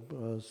to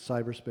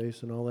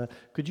cyberspace and all that.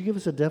 Could you give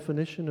us a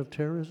definition of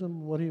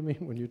terrorism? What do you mean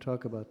when you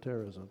talk about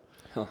terrorism?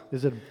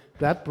 Is it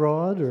that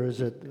broad, or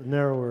is it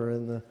narrower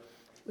in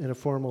a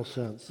formal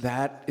sense?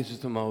 That is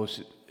the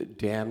most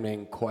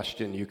damning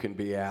question you can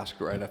be asked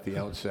right at the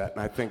outset,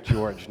 and I think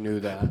George knew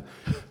that.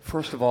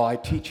 First of all, I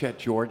teach at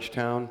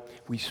Georgetown.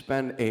 We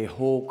spend a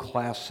whole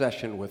class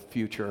session with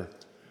future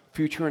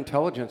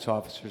intelligence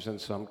officers in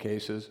some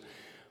cases,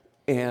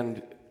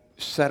 and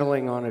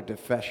settling on a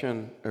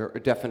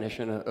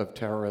definition of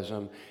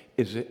terrorism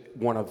is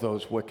one of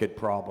those wicked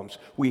problems.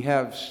 We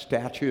have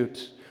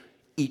statutes,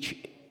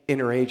 each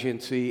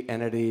interagency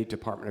entity,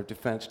 Department of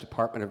Defense,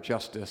 Department of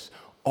Justice,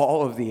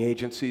 all of the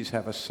agencies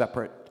have a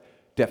separate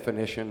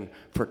definition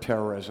for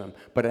terrorism.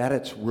 But at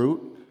its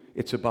root,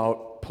 it's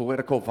about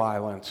political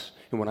violence.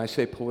 And when I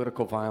say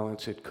political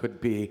violence, it could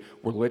be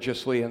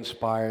religiously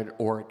inspired,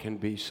 or it can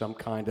be some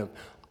kind of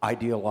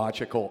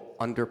ideological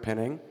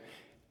underpinning.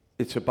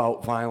 It's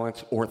about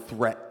violence or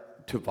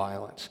threat to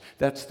violence.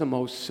 That's the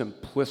most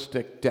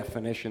simplistic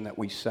definition that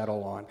we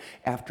settle on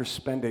after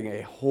spending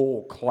a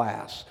whole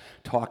class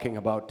talking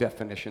about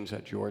definitions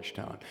at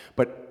Georgetown.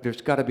 But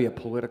there's got to be a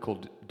political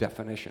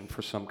definition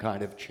for some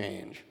kind of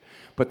change.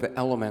 But the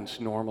elements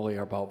normally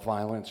are about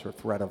violence or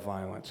threat of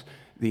violence.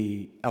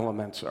 The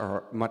elements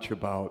are much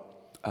about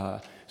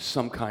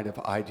some kind of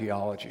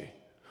ideology,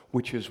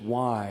 which is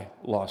why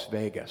Las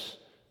Vegas,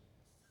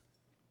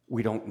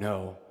 we don't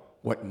know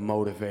what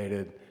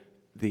motivated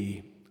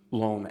the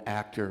lone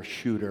actor,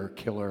 shooter,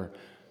 killer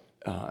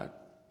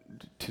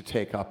to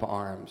take up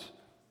arms,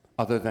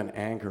 other than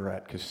anger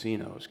at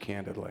casinos,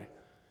 candidly.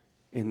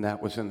 And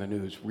that was in the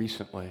news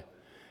recently.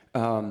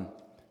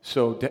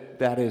 So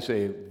that is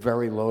a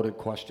very loaded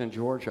question,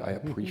 George. I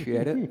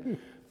appreciate it.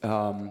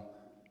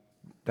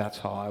 That's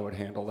how I would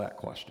handle that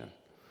question.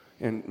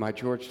 And my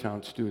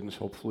Georgetown students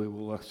hopefully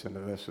will listen to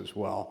this as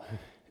well.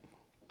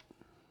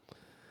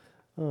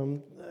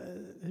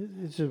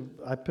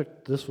 I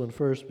picked this one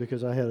first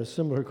because I had a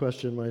similar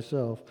question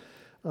myself.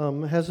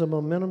 Has the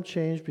momentum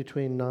changed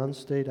between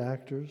non-state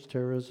actors,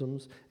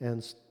 terrorisms,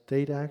 and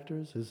state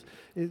actors?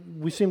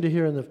 We seem to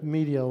hear in the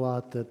media a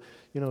lot that,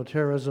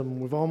 terrorism,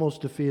 we've almost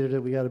defeated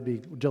it, we got to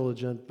be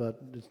diligent, but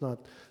it's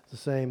not the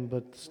same.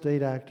 But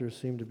state actors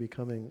seem to be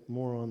coming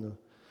more on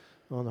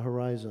the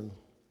horizon.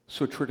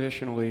 So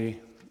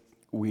traditionally,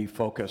 we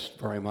focused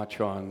very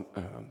much on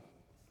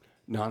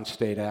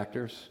non-state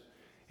actors.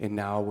 And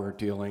now we're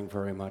dealing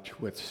very much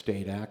with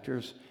state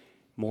actors.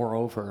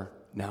 Moreover,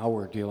 now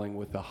we're dealing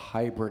with the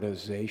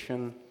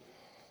hybridization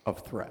of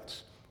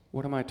threats.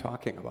 What am I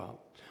talking about?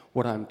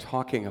 What I'm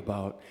talking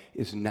about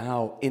is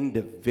now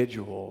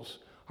individuals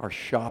are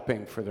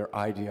shopping for their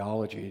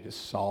ideology to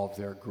solve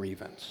their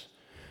grievance.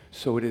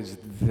 So it is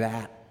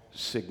that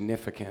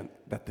significant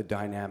that the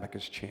dynamic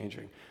is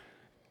changing.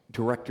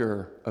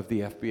 Director of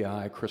the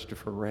FBI,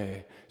 Christopher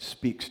Wray,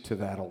 speaks to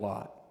that a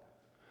lot.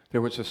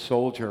 There was a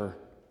soldier,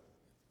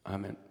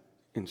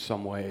 in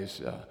some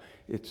ways,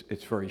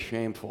 it's very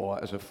shameful.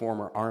 As a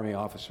former Army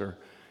officer,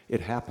 it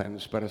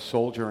happens, but a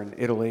soldier in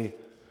Italy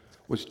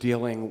was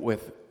dealing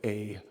with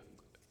a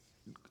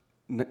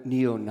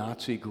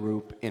neo-Nazi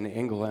group in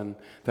England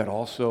that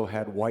also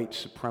had white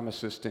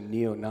supremacist and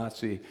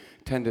neo-Nazi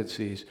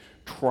tendencies,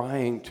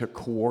 trying to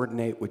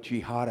coordinate with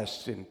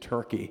jihadists in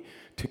Turkey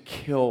to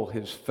kill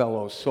his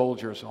fellow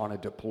soldiers on a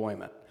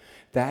deployment.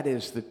 That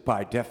is,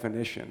 by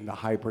definition, the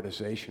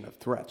hybridization of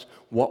threats.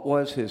 What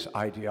was his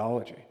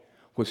ideology?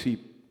 Was he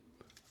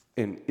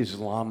an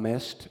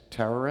Islamist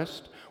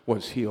terrorist?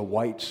 Was he a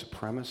white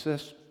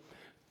supremacist?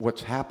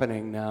 What's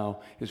happening now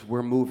is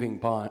we're moving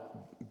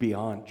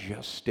beyond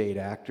just state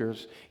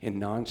actors and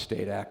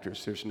non-state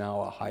actors. There's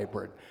now a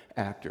hybrid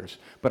actors.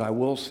 But I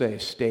will say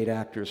state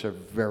actors are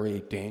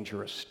very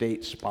dangerous,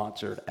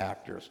 state-sponsored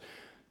actors,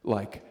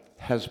 like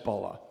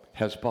Hezbollah.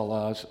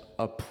 Hezbollah is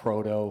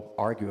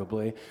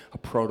arguably a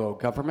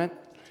proto-government.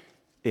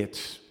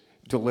 It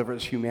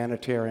delivers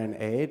humanitarian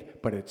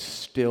aid, but it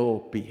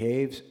still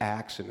behaves,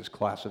 acts, and is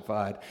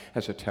classified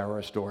as a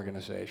terrorist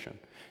organization.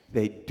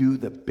 They do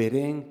the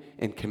bidding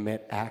and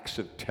commit acts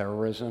of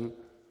terrorism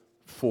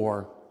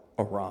for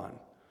Iran.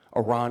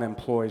 Iran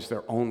employs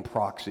their own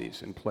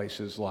proxies in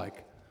places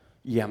like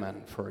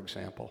Yemen, for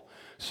example.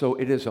 So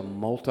it is a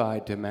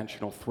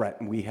multi-dimensional threat,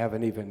 and we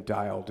haven't even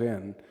dialed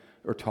in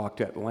or talked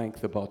at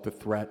length about the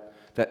threat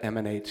that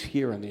emanates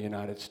here in the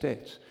United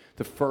States.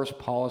 The first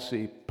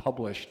policy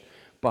published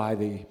by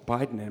the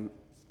Biden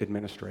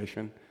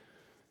administration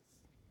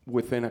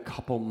within a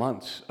couple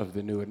months of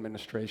the new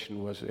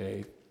administration was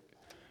a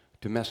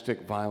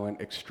domestic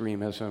violent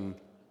extremism,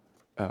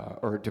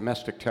 or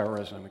domestic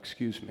terrorism,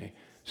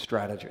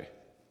 strategy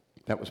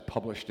that was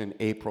published in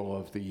April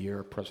of the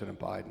year President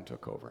Biden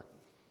took over.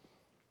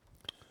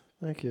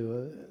 Thank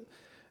you.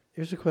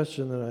 Here's a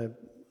question that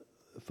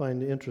I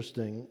find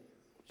interesting,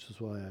 which is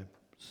why I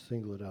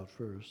single it out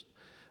first.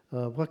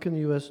 What can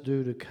the U.S.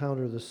 do to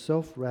counter the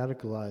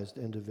self-radicalized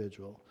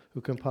individual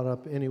who can pop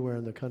up anywhere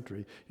in the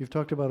country? You've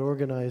talked about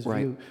organized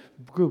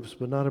groups,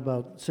 but not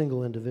about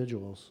single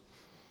individuals.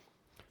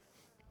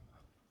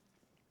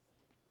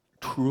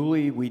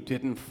 Truly, we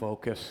didn't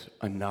focus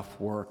enough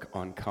work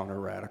on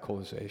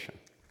counter-radicalization.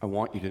 I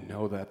want you to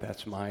know that.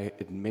 That's my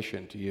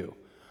admission to you.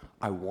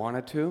 I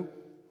wanted to.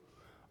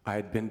 I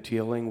had been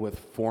dealing with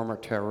former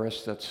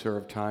terrorists that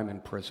served time in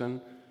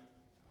prison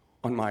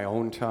on my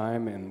own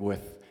time, and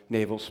with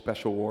Naval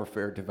Special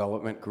Warfare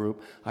Development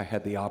Group, I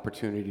had the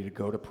opportunity to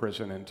go to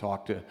prison and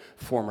talk to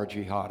former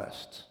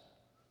jihadists,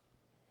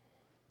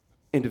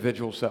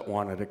 individuals that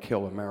wanted to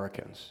kill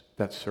Americans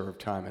that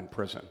served time in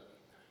prison.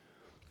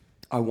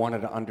 I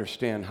wanted to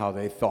understand how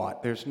they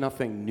thought. There's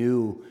nothing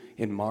new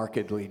and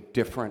markedly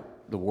different,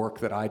 the work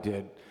that I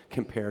did,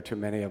 compared to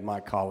many of my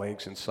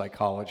colleagues and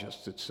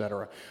psychologists, et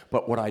cetera.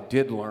 But what I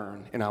did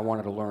learn, and I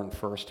wanted to learn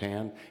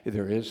firsthand,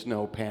 there is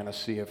no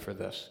panacea for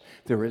this.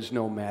 There is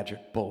no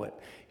magic bullet.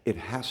 It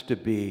has to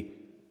be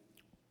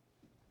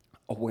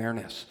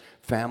awareness.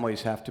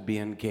 Families have to be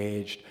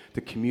engaged.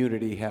 The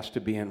community has to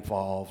be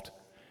involved.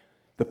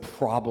 The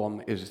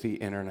problem is the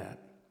internet,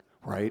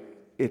 right?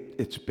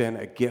 It's been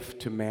a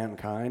gift to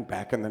mankind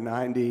back in the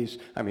 90s.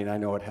 I mean, I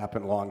know it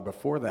happened long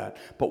before that.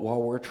 But while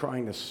we're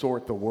trying to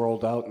sort the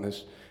world out in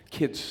this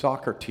kids'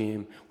 soccer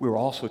team, we were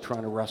also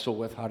trying to wrestle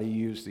with how to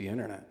use the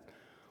internet,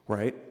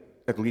 right?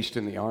 At least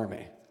in the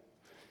Army.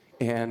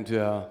 And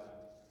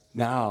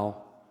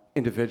now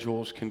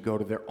individuals can go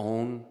to their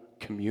own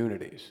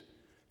communities.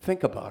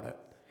 Think about it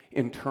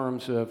in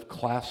terms of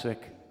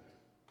classic,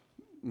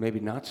 maybe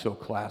not so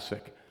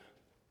classic,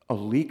 a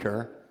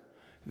leaker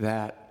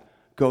that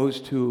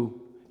goes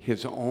to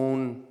his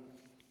own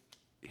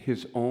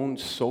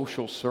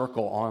social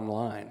circle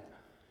online,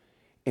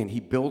 and he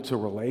builds a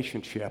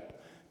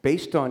relationship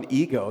based on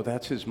ego.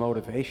 That's his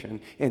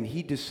motivation, and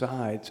he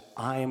decides,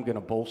 I am going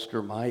to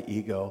bolster my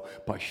ego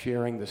by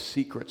sharing the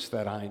secrets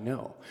that I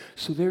know.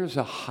 So there's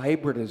a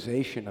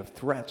hybridization of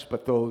threats,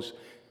 but those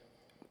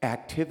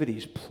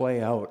activities play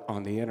out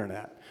on the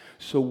internet.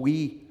 So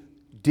we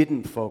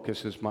didn't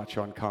focus as much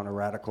on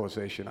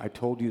counter-radicalization. I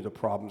told you the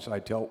problems I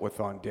dealt with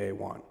on day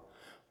one.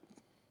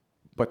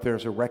 But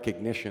there's a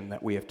recognition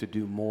that we have to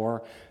do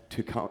more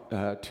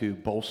to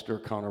bolster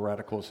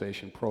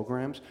counter-radicalization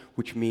programs,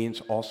 which means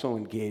also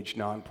engage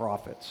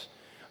nonprofits.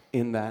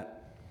 In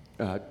that,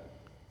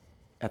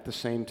 at the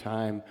same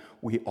time,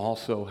 we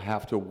also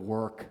have to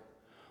work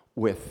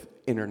with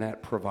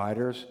internet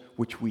providers,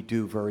 which we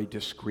do very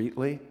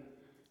discreetly.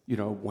 You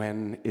know,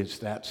 when is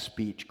that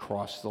speech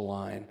cross the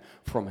line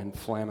from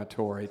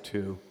inflammatory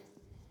to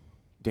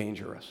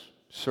dangerous?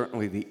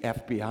 Certainly the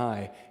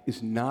FBI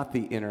is not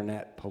the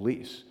internet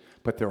police,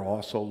 but they're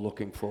also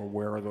looking for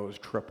where are those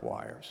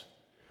tripwires.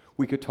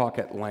 We could talk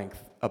at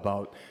length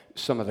about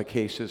some of the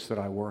cases that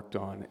I worked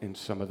on and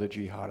some of the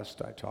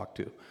jihadists I talked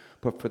to,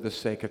 but for the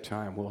sake of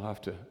time, we'll have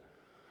to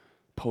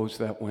pose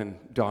that when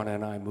Donna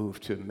and I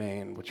move to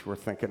Maine, which we're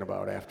thinking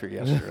about after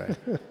yesterday.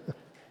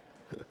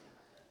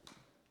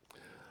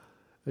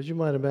 As you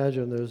might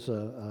imagine, there's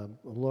a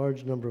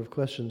large number of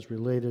questions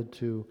related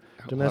to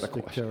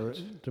domestic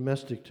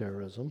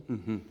terrorism,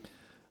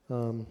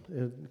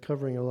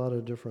 covering a lot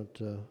of different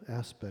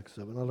aspects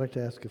of it. I'd like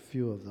to ask a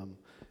few of them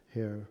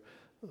here.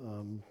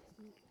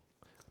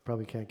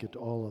 Probably can't get to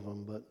all of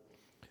them,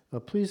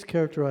 but please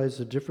characterize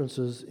the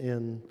differences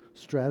in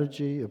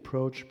strategy,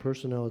 approach,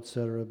 personnel,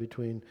 etc.,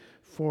 between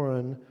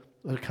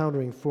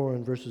countering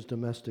foreign versus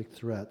domestic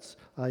threats,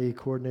 i.e.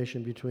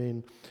 coordination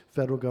between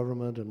federal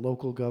government and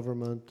local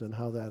government, and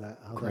how that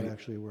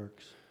actually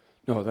works.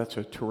 No, that's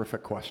a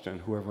terrific question.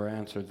 Whoever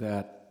answered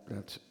that,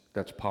 that's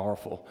that's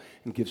powerful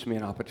and gives me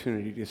an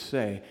opportunity to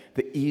say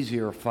the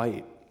easier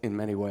fight in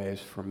many ways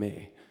for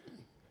me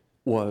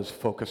was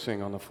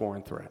focusing on the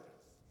foreign threat,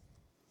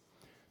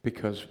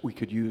 because we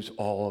could use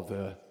all of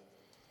the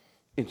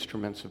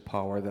instruments of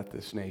power that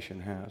this nation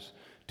has: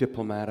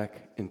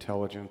 diplomatic,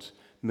 intelligence,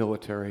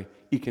 military,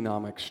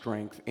 economic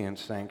strength, and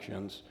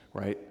sanctions,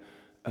 right?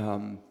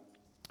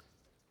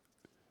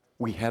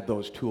 We had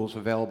those tools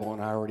available,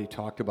 and I already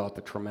talked about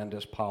the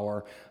tremendous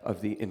power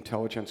of the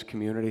intelligence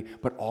community,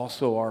 but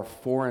also our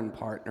foreign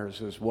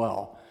partners as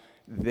well.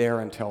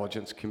 Their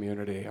intelligence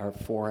community, our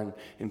foreign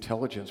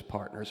intelligence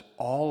partners,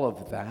 all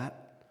of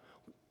that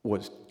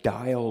was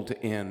dialed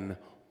in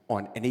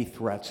on any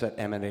threats that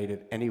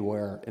emanated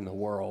anywhere in the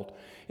world.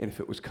 And if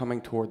it was coming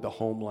toward the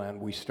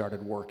homeland, we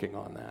started working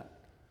on that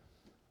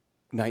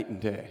night and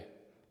day,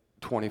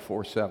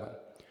 24/7.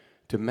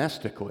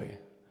 Domestically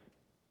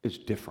is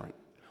different.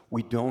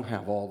 We don't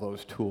have all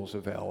those tools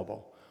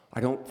available. I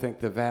don't think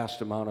the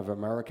vast amount of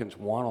Americans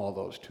want all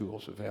those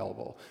tools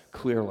available,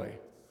 clearly.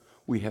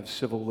 We have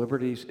civil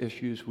liberties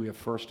issues, we have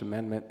First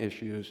Amendment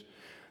issues.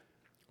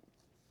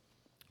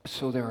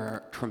 So there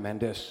are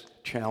tremendous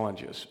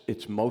challenges.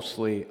 It's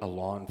mostly a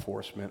law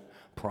enforcement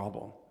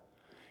problem.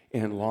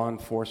 And law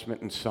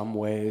enforcement in some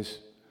ways,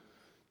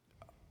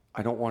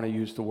 I don't want to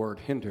use the word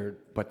hindered,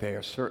 but they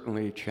are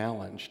certainly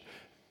challenged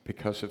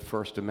because of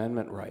First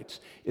Amendment rights.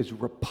 As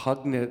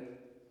repugnant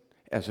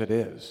as it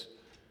is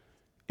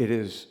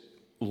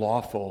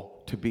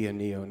lawful to be a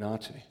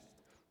neo-Nazi.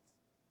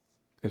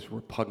 As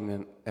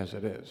repugnant as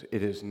it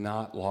is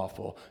not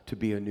lawful to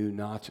be a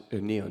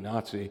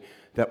neo-Nazi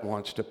that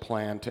wants to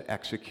plan to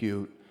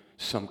execute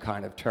some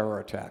kind of terror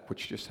attack,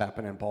 which just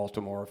happened in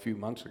Baltimore a few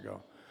months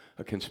ago,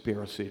 a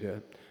conspiracy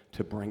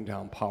to bring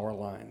down power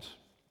lines.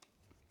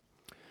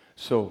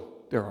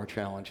 So there are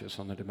challenges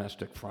on the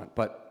domestic front,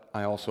 but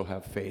I also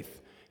have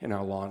faith in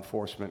our law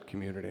enforcement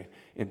community,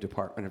 in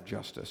Department of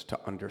Justice, to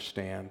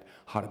understand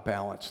how to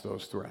balance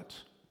those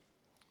threats.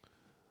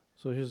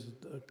 So here's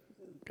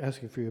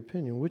asking for your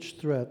opinion. Which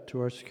threat to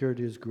our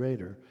security is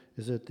greater?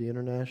 Is it the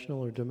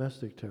international or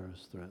domestic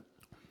terrorist threat?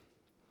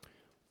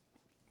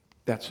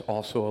 That's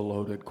also a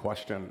loaded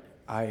question.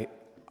 I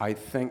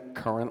think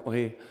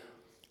currently,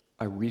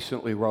 I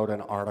recently wrote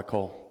an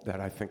article that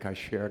I think I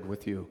shared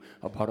with you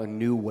about a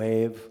new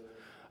wave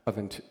of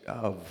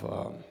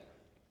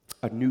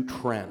a new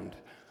trend.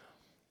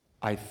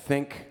 I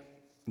think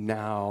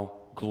now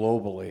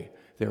globally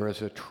there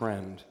is a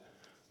trend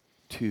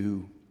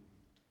to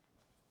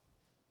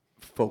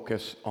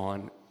focus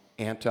on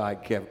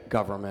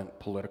anti-government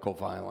political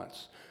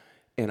violence.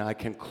 And I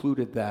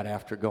concluded that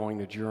after going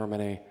to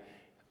Germany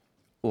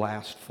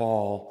last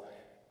fall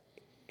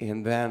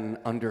and then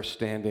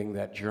understanding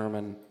that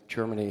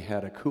Germany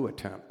had a coup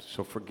attempt.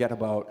 So forget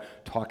about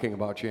talking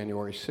about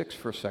January 6th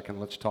for a second,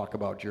 let's talk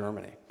about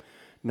Germany.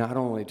 Not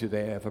only do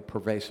they have a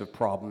pervasive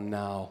problem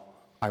now,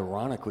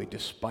 ironically,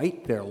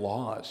 despite their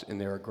laws and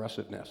their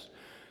aggressiveness,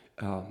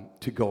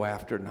 to go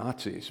after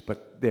Nazis,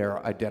 but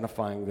they're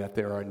identifying that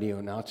there are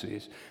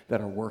neo-Nazis that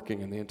are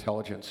working in the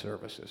intelligence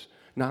services,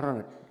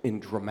 not in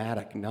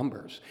dramatic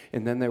numbers.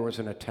 And then there was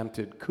an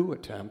attempted coup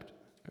attempt,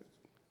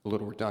 a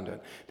little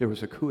redundant, there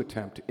was a coup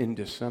attempt in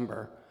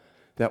December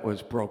that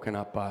was broken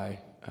up by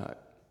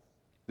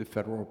the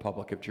Federal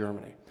Republic of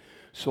Germany.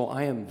 So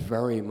I am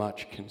very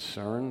much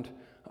concerned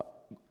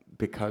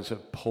because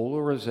of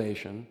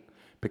polarization,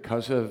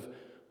 because of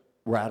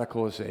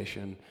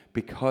radicalization,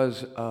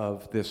 because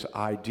of this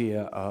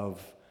idea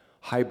of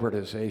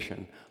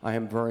hybridization. I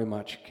am very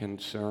much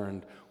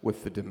concerned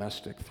with the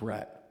domestic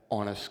threat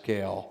on a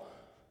scale.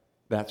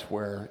 That's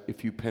where,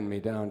 if you pin me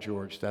down,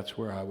 George, that's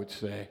where I would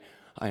say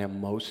I am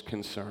most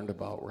concerned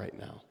about right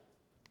now.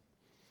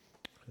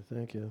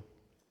 Thank you.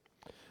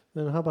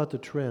 Then how about the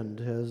trend?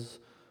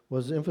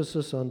 Was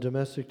emphasis on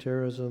domestic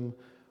terrorism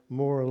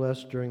more or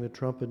less during the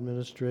Trump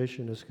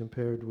administration as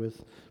compared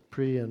with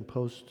pre and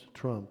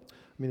post-Trump?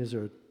 I mean, is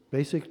there a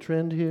basic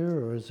trend here,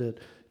 or is it,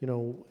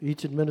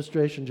 each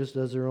administration just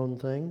does their own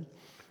thing?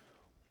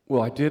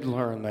 Well, I did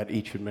learn that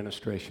each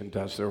administration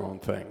does their own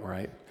thing,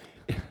 right?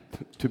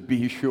 To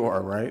be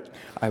sure, right?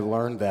 I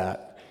learned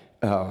that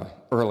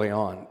early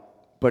on.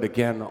 But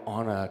again,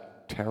 on a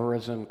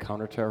terrorism,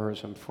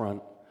 counterterrorism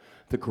front,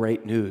 the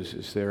great news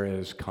is there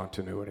is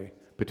continuity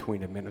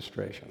between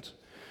administrations.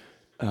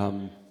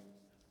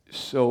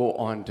 So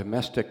on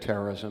domestic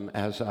terrorism,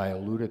 as I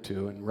alluded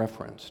to and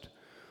referenced,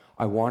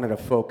 I wanted to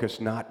focus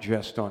not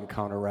just on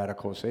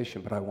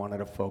counter-radicalization, but I wanted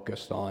to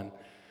focus on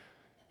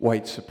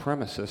white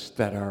supremacists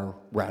that are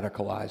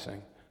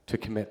radicalizing to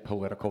commit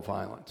political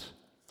violence.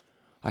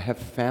 I have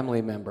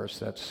family members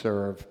that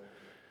serve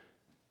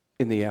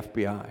in the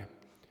FBI.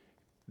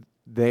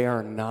 They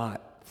are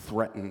not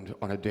threatened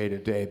on a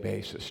day-to-day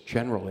basis,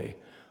 generally,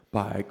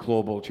 by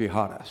global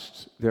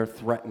jihadists. They're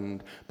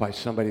threatened by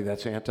somebody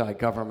that's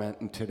anti-government,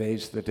 and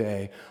today's the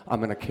day I'm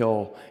going to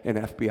kill an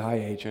FBI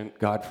agent,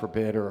 God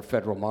forbid, or a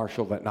federal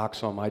marshal that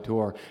knocks on my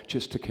door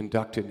just to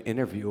conduct an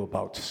interview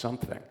about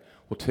something.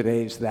 Well,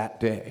 today's that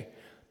day.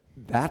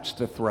 That's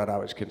the threat I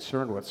was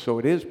concerned with. So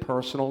it is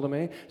personal to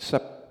me.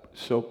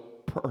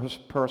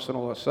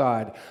 Personal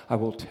aside, I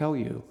will tell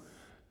you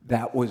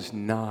that was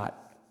not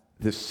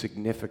the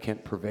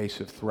significant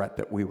pervasive threat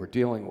that we were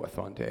dealing with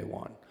on day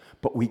one.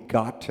 But we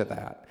got to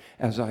that.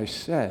 As I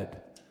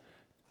said,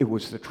 it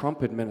was the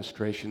Trump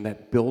administration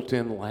that built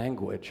in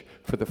language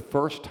for the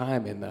first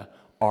time in the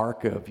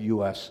arc of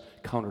U.S.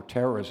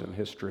 counterterrorism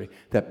history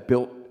that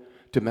built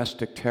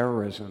domestic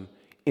terrorism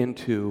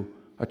into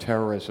a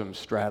terrorism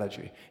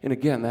strategy. And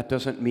again, that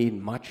doesn't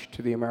mean much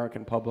to the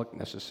American public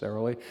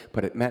necessarily,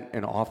 but it meant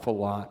an awful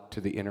lot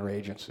to the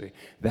interagency.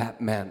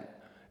 That meant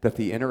that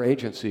the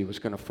interagency was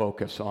going to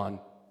focus on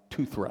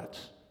two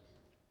threats,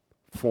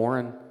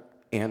 foreign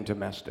and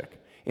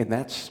domestic. And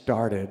that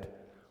started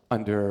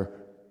under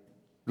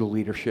the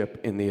leadership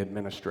in the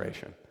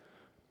administration.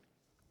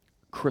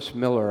 Chris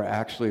Miller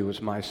actually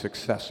was my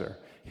successor.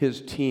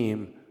 His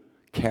team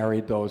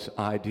carried those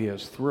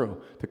ideas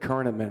through. The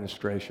current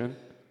administration,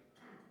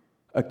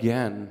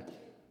 again,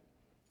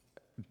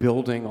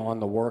 building on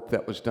the work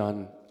that was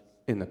done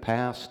in the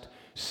past,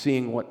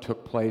 seeing what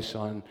took place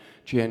on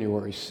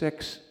January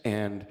 6th,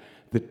 and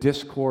the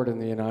discord in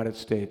the United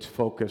States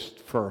focused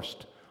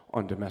first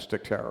on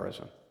domestic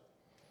terrorism.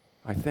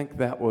 I think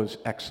that was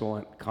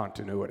excellent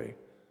continuity.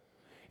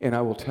 And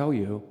I will tell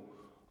you,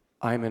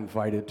 I'm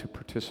invited to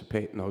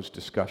participate in those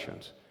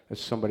discussions as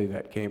somebody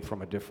that came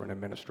from a different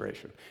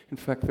administration. In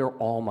fact, they're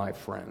all my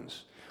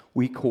friends.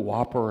 We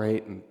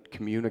cooperate and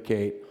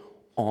communicate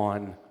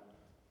on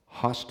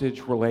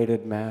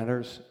hostage-related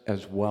matters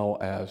as well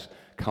as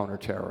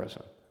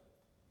counterterrorism.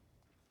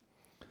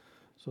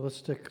 So let's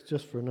stick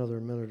just for another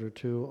minute or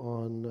two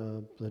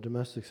on the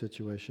domestic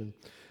situation.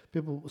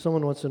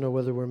 Someone wants to know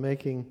whether we're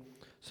making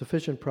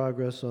sufficient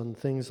progress on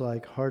things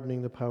like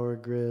hardening the power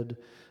grid,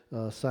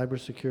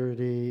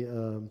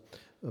 cybersecurity,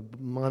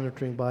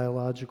 monitoring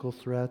biological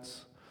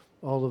threats,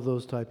 all of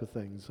those type of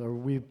things. Are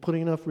we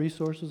putting enough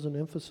resources and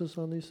emphasis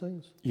on these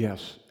things?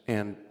 Yes,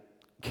 and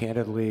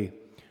candidly,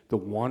 the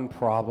one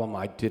problem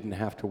I didn't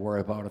have to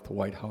worry about at the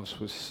White House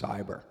was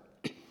cyber.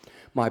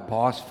 My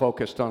boss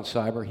focused on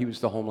cyber. He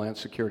was the Homeland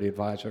Security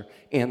Advisor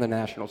and the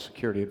National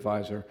Security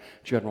Advisor,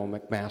 General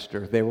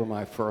McMaster. They were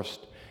my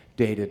first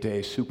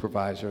day-to-day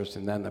supervisors,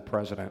 and then the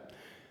president.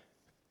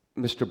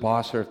 Mr.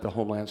 Bossert, the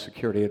Homeland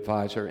Security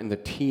Advisor, and the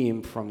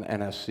team from the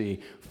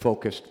NSC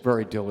focused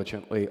very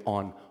diligently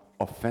on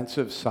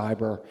offensive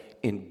cyber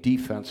and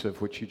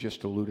defensive, which you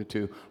just alluded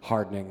to,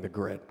 hardening the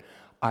grid.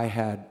 I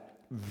had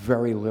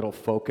very little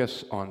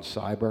focus on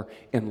cyber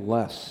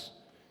unless,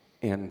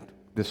 and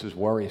this is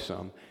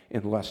worrisome,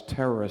 unless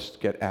terrorists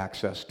get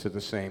access to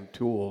the same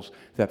tools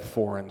that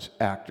foreign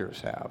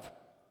actors have.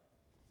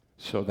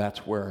 So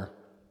that's where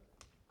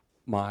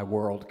my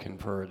world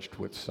converged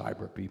with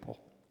cyber people.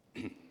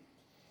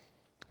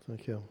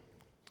 Thank you.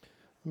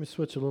 Let me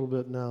switch a little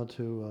bit now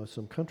to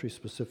some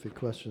country-specific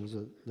questions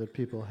that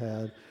people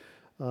had.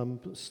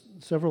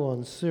 Several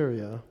on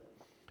Syria,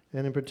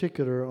 and in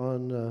particular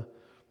on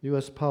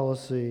U.S.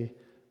 policy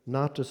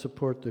not to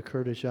support the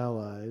Kurdish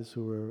allies,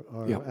 who are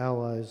our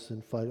allies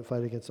in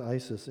fight against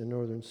ISIS in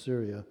northern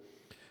Syria,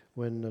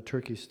 when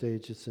Turkey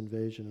staged its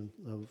invasion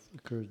of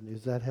the Kurds.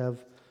 Does that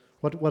have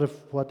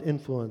what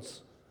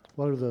influence?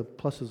 What are the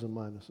pluses and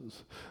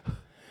minuses?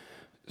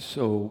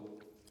 So,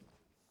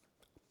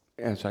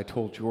 as I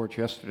told George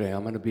yesterday,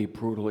 I'm going to be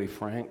brutally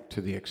frank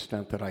to the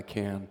extent that I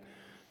can.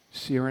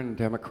 Syrian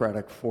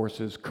Democratic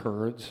Forces,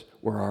 Kurds,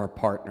 were our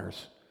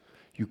partners.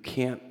 You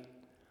can't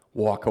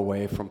walk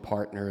away from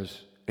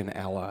partners and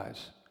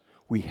allies.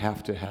 We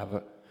have to have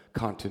a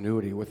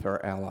continuity with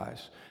our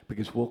allies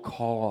because we'll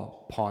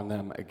call upon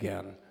them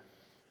again.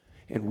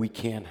 And we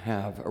can't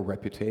have a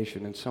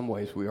reputation, in some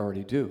ways we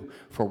already do,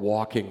 for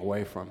walking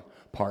away from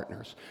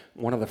partners.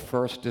 One of the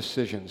first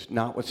decisions,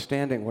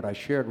 notwithstanding what I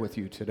shared with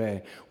you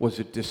today, was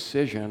a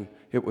decision,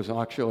 it was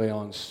actually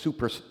on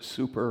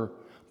Super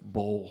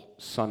Bowl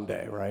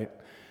Sunday, right,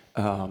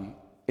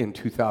 in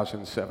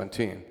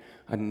 2017.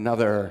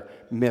 Another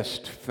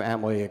missed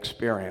family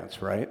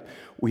experience, right?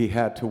 We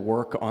had to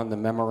work on the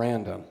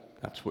memorandum.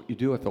 That's what you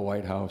do at the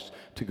White House,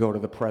 to go to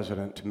the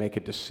president to make a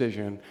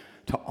decision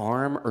to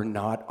arm or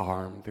not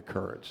arm the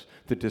Kurds.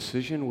 The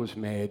decision was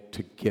made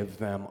to give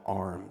them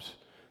arms.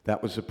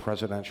 That was a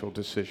presidential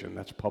decision.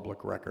 That's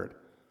public record.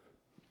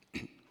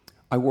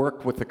 I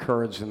worked with the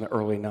Kurds in the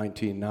early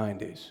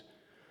 1990s.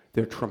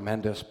 They're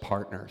tremendous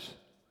partners.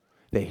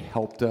 They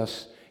helped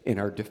us in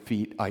our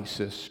defeat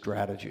ISIS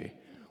strategy.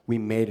 We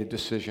made a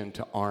decision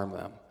to arm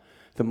them.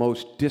 The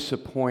most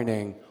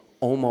disappointing,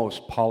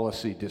 almost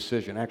policy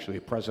decision, actually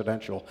a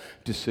presidential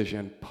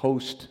decision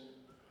post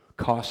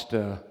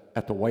Costa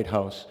at the White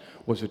House,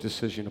 was a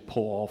decision to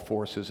pull all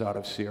forces out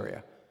of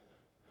Syria.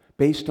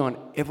 Based on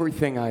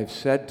everything I've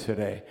said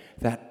today,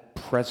 that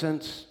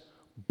presence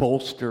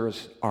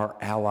bolsters our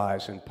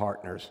allies and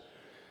partners.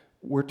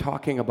 We're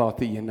talking about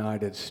the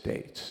United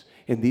States,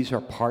 and these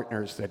are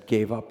partners that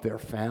gave up their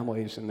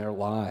families and their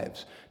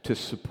lives to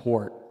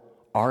support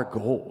our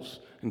goals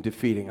in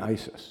defeating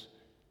ISIS.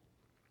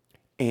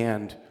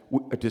 And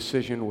a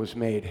decision was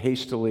made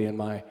hastily, in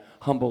my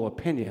humble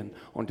opinion,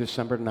 on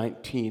December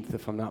 19th,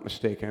 if I'm not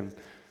mistaken,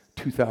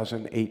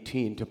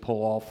 2018, to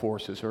pull all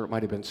forces, or it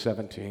might have been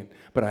 17,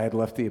 but I had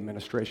left the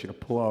administration to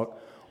pull out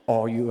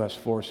all U.S.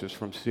 forces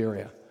from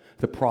Syria.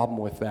 The problem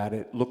with that,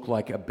 it looked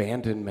like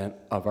abandonment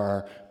of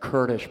our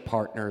Kurdish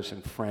partners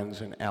and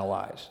friends and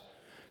allies.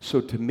 So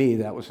to me,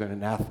 that was an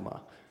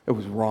anathema. It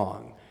was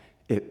wrong.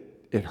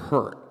 It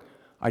hurt.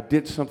 I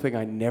did something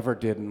I never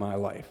did in my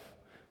life.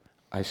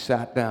 I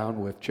sat down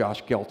with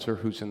Josh Geltzer,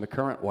 who's in the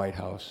current White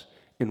House,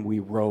 and we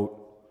wrote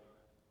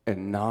a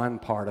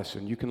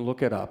nonpartisan, you can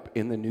look it up,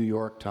 in the New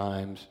York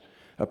Times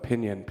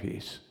opinion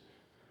piece.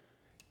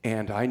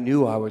 And I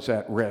knew I was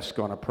at risk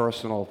on a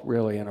personal,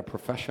 really, and a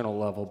professional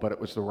level, but it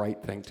was the right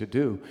thing to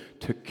do,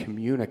 to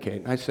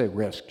communicate. And I say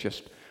risk,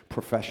 just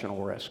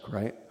professional risk,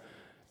 right?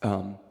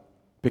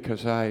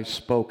 Because I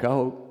spoke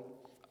out,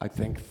 I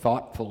think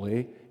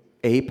thoughtfully,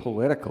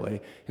 apolitically,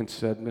 and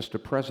said,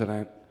 Mr.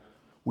 President,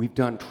 we've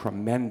done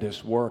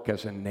tremendous work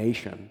as a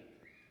nation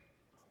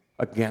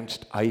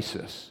against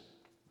ISIS.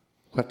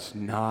 Let's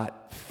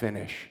not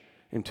finish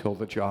until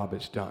the job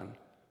is done.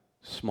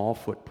 Small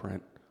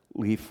footprint,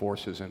 leave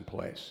forces in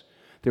place.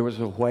 There was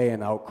a way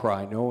and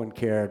outcry. No one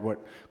cared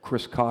what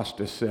Chris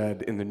Costa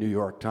said in the New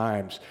York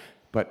Times,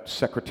 but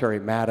Secretary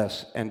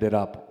Mattis ended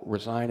up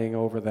resigning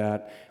over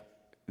that.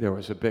 There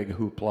was a big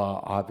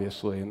hoopla,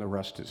 obviously, and the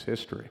rest is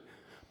history.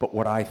 But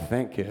what I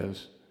think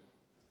is,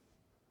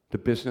 the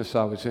business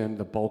I was in,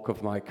 the bulk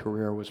of my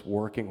career was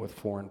working with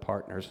foreign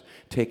partners,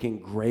 taking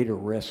greater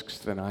risks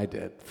than I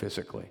did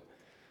physically,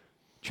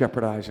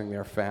 jeopardizing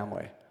their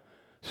family.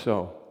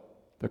 So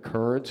the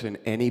Kurds and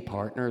any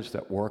partners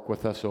that work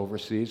with us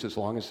overseas, as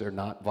long as they're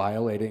not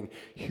violating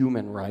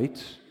human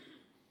rights,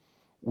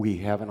 we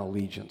have an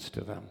allegiance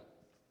to them.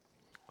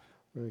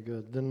 Very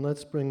good. Then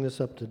let's bring this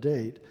up to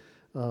date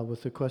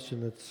with the question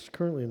that's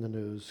currently in the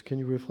news. Can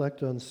you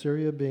reflect on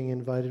Syria being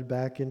invited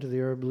back into the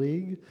Arab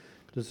League?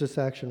 Does this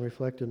action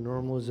reflect a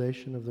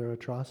normalization of their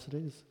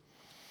atrocities?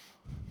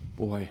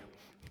 Boy.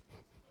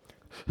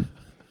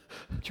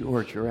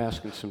 George, you're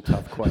asking some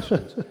tough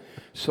questions.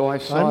 So I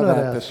saw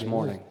that this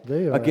morning.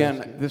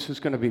 Again, this is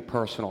going to be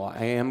personal.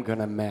 I am going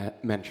to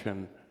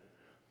mention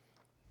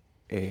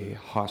a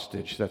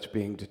hostage that's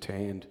being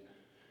detained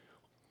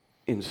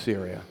in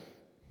Syria.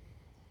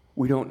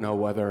 We don't know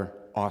whether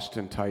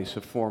Austin Tice,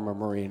 a former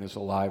Marine, is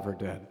alive or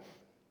dead.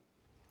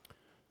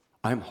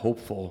 I'm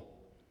hopeful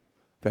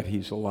that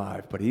he's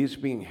alive, but he's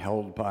being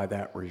held by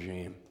that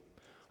regime,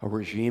 a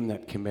regime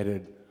that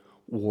committed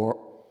war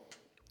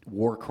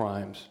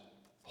crimes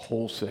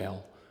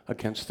wholesale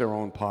against their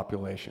own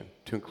population,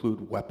 to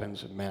include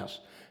weapons of mass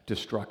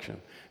destruction.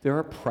 There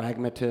are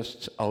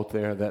pragmatists out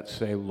there that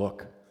say,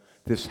 look,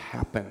 this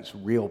happens,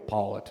 real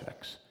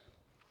politics.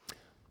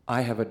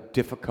 I have a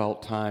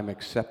difficult time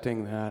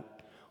accepting that.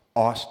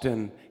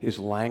 Austin is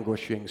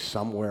languishing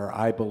somewhere.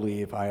 I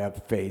believe, I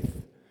have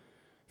faith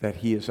that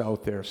he is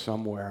out there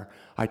somewhere.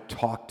 I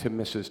talked to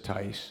Mrs.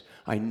 Tice.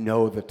 I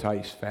know the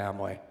Tice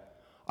family.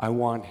 I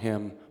want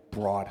him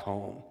brought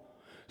home.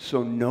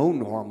 So no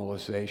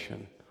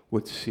normalization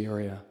with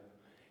Syria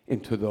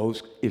into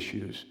those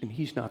issues, and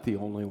he's not the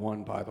only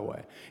one, by the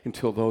way,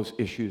 until those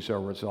issues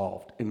are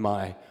resolved, in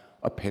my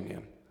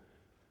opinion.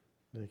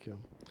 Thank you.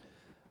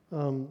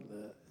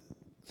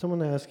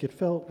 Someone asked, it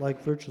felt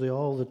like virtually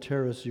all the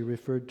terrorists you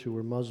referred to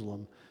were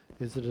Muslim.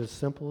 Is it as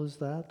simple as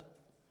that?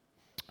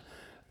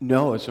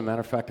 No, as a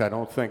matter of fact, I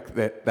don't think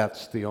that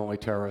that's the only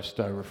terrorist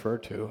I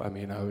referred to. I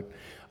mean,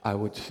 I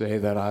would say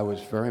that I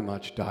was very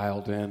much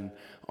dialed in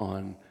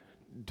on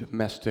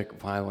domestic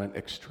violent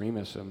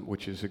extremism,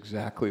 which is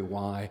exactly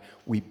why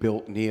we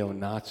built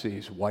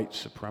neo-Nazis, white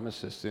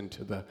supremacists,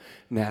 into the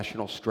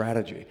national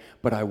strategy.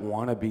 But I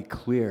want to be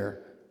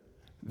clear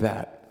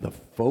that the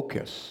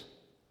focus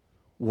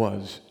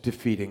was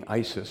defeating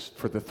ISIS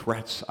for the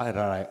threats that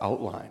I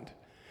outlined.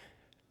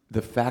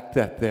 The fact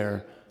that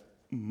they're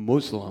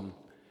Muslim,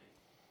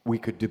 we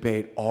could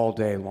debate all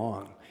day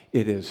long.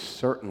 It is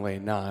certainly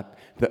not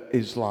the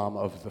Islam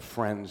of the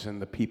friends and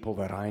the people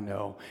that I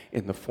know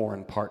and the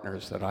foreign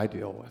partners that I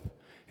deal with.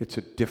 It's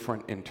a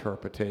different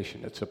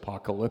interpretation. It's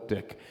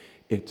apocalyptic,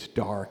 it's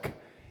dark,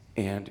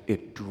 and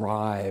it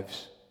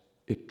drives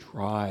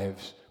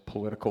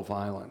political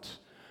violence.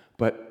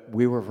 But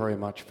we were very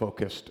much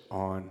focused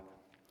on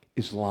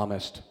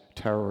Islamist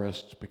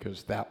terrorists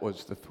because that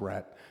was the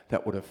threat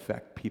that would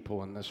affect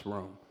people in this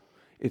room.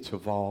 It's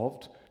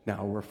evolved.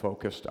 Now we're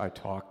focused, I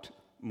talked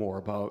more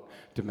about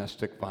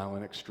domestic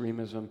violent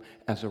extremism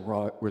as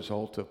a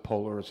result of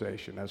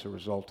polarization, as a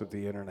result of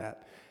the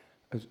internet,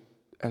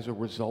 as a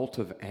result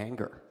of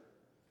anger,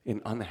 in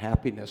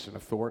unhappiness and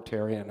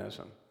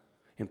authoritarianism,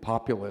 in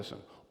populism.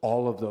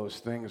 All of those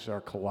things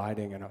are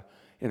colliding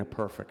in a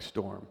perfect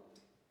storm.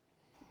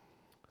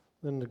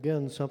 And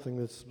again, something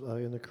that's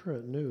in the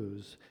current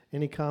news.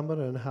 Any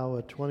comment on how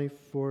a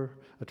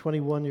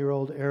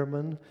 21-year-old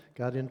airman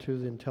got into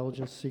the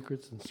intelligence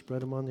secrets and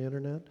spread them on the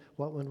internet?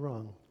 What went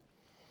wrong?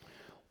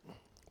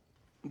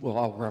 Well,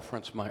 I'll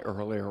reference my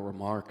earlier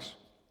remarks.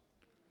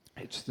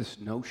 It's this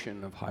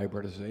notion of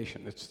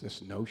hybridization. It's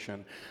this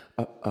notion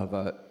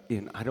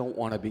I don't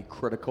want to be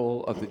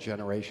critical of the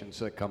generations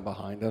that come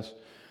behind us,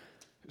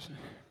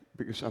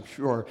 because I'm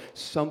sure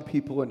some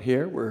people in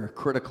here were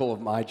critical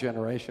of my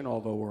generation,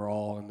 although we're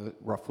all in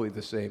roughly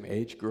the same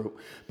age group.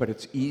 But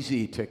it's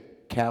easy to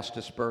cast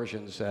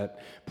aspersions at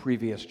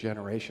previous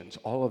generations.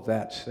 All of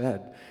that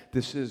said,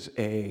 this is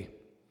a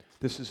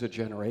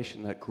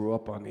generation that grew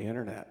up on the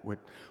internet,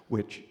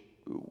 which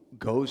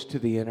goes to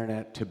the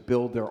internet to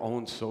build their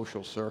own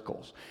social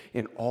circles.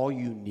 And all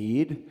you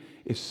need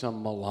is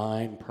some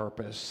malign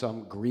purpose,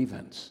 some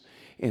grievance.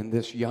 And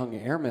this young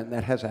airman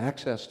that has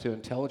access to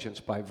intelligence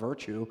by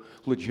virtue,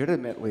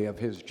 legitimately, of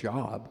his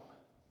job,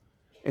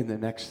 and the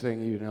next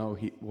thing you know,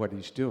 what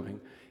he's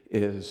doing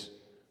is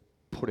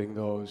putting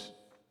those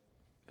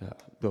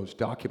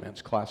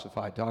documents,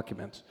 classified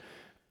documents,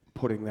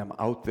 putting them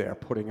out there,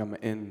 putting them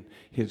in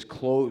his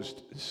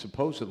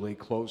supposedly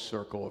closed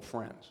circle of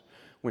friends,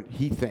 when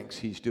he thinks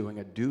he's doing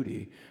a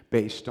duty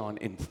based on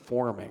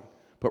informing,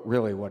 but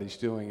really what he's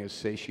doing is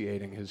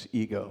satiating his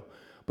ego.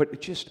 But it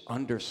just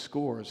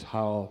underscores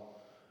how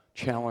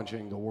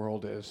challenging the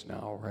world is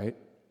now, right?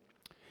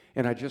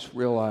 And I just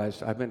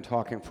realized I've been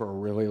talking for a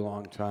really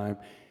long time,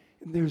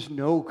 and there's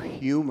no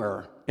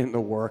humor in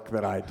the work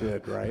that I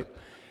did, right?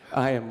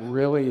 I am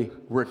really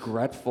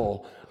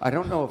regretful. I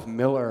don't know if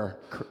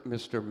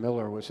Mr.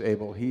 Miller was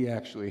able. He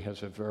actually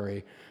has a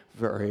very,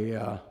 very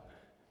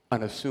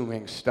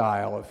unassuming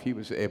style, if he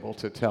was able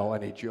to tell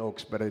any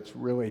jokes, but it's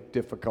really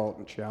difficult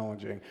and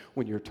challenging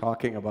when you're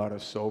talking about a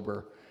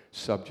sober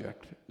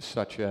subject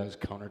such as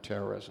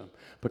counterterrorism.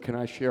 But can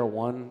I share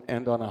one,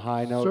 end on a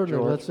high note, Certainly,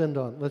 George?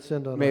 let's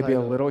end on maybe a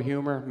a high little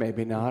humor,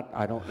 maybe not,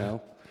 I don't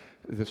know.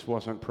 This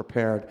wasn't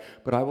prepared.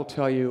 But I will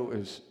tell you, it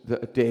was the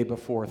day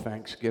before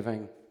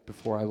Thanksgiving,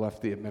 before I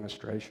left the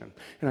administration.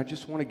 And I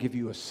just want to give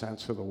you a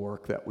sense of the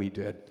work that we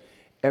did.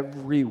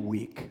 Every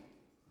week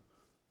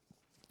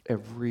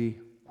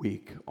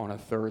on a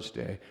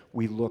Thursday,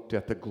 we looked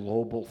at the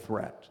global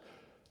threat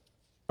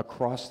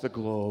across the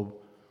globe,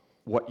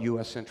 what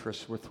U.S.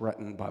 interests were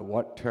threatened by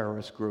what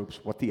terrorist groups,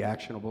 what the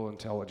actionable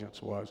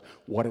intelligence was,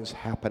 what is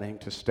happening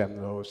to stem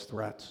those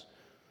threats.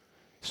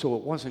 So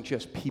it wasn't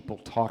just people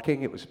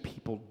talking, it was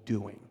people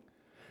doing.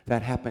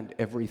 That happened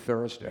every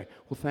Thursday.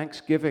 Well,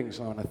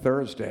 Thanksgiving's on a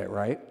Thursday,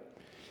 right?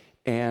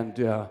 And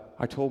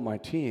I told my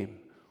team,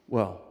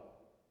 well,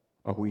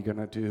 are we going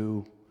to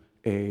do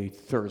a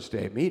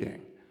Thursday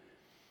meeting?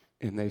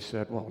 And they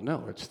said, well,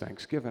 no, it's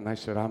Thanksgiving. I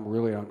said, I'm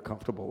really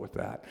uncomfortable with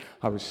that.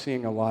 I was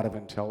seeing a lot of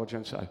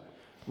intelligence.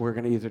 We're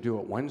going to either do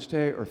it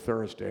Wednesday or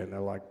Thursday. And they're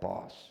like,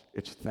 boss,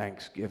 it's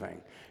Thanksgiving.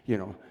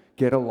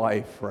 Get a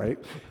life, right?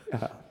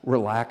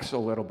 Relax a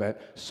little bit.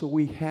 So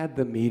we had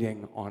the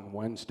meeting on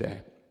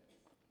Wednesday,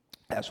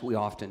 as we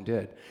often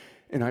did.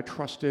 And I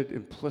trusted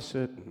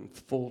implicit and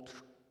full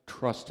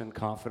trust and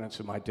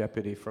confidence in my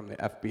deputy from the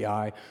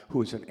FBI,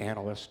 who is an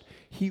analyst.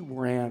 He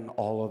ran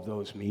all of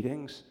those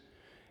meetings,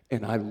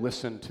 and I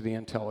listened to the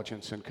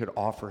intelligence and could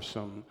offer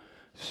some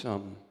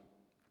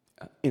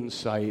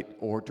insight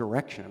or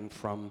direction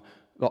from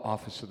the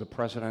Office of the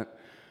President.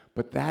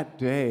 But that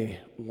day,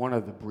 one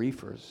of the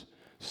briefers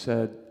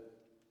said,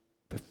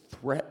 the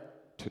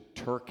threat to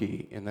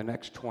Turkey in the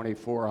next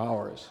 24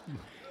 hours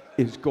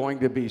is going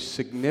to be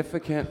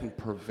significant and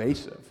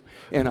pervasive.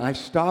 And I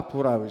stopped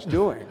what I was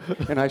doing,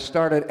 and I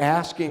started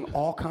asking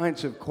all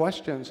kinds of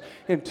questions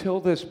until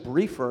this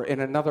briefer in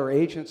another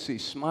agency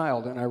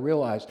smiled, and I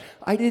realized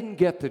I didn't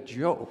get the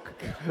joke.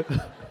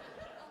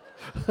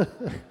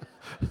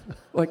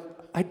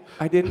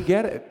 I didn't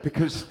get it,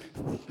 because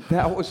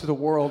that was the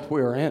world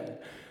we were in.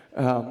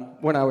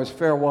 When I was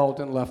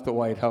farewelled and left the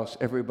White House,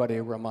 everybody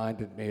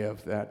reminded me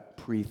of that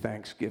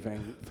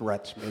pre-Thanksgiving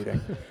threats meeting.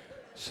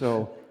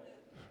 So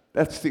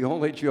that's the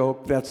only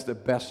joke. That's the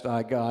best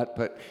I got,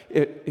 but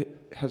it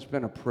has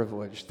been a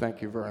privilege.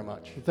 Thank you very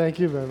much. Thank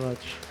you very much.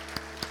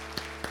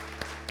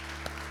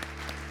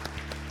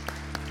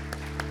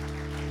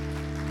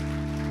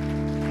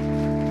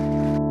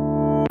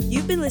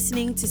 You've been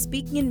listening to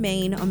Speaking in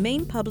Maine on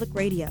Maine Public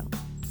Radio.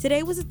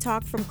 Today was a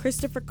talk from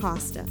Christopher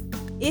Costa.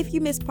 If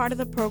you missed part of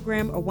the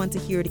program or want to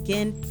hear it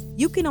again,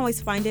 you can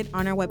always find it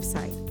on our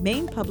website,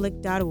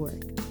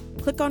 mainepublic.org.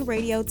 Click on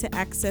radio to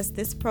access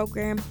this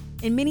program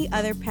and many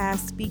other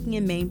past Speaking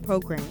in Maine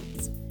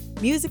programs.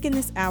 Music in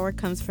this hour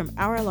comes from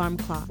Our Alarm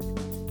Clock.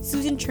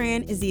 Susan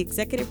Tran is the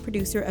executive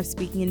producer of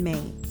Speaking in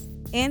Maine.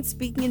 And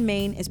Speaking in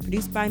Maine is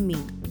produced by me,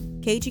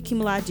 KG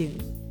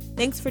Kimala-Dune.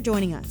 Thanks for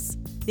joining us.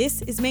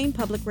 This is Maine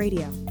Public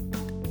Radio.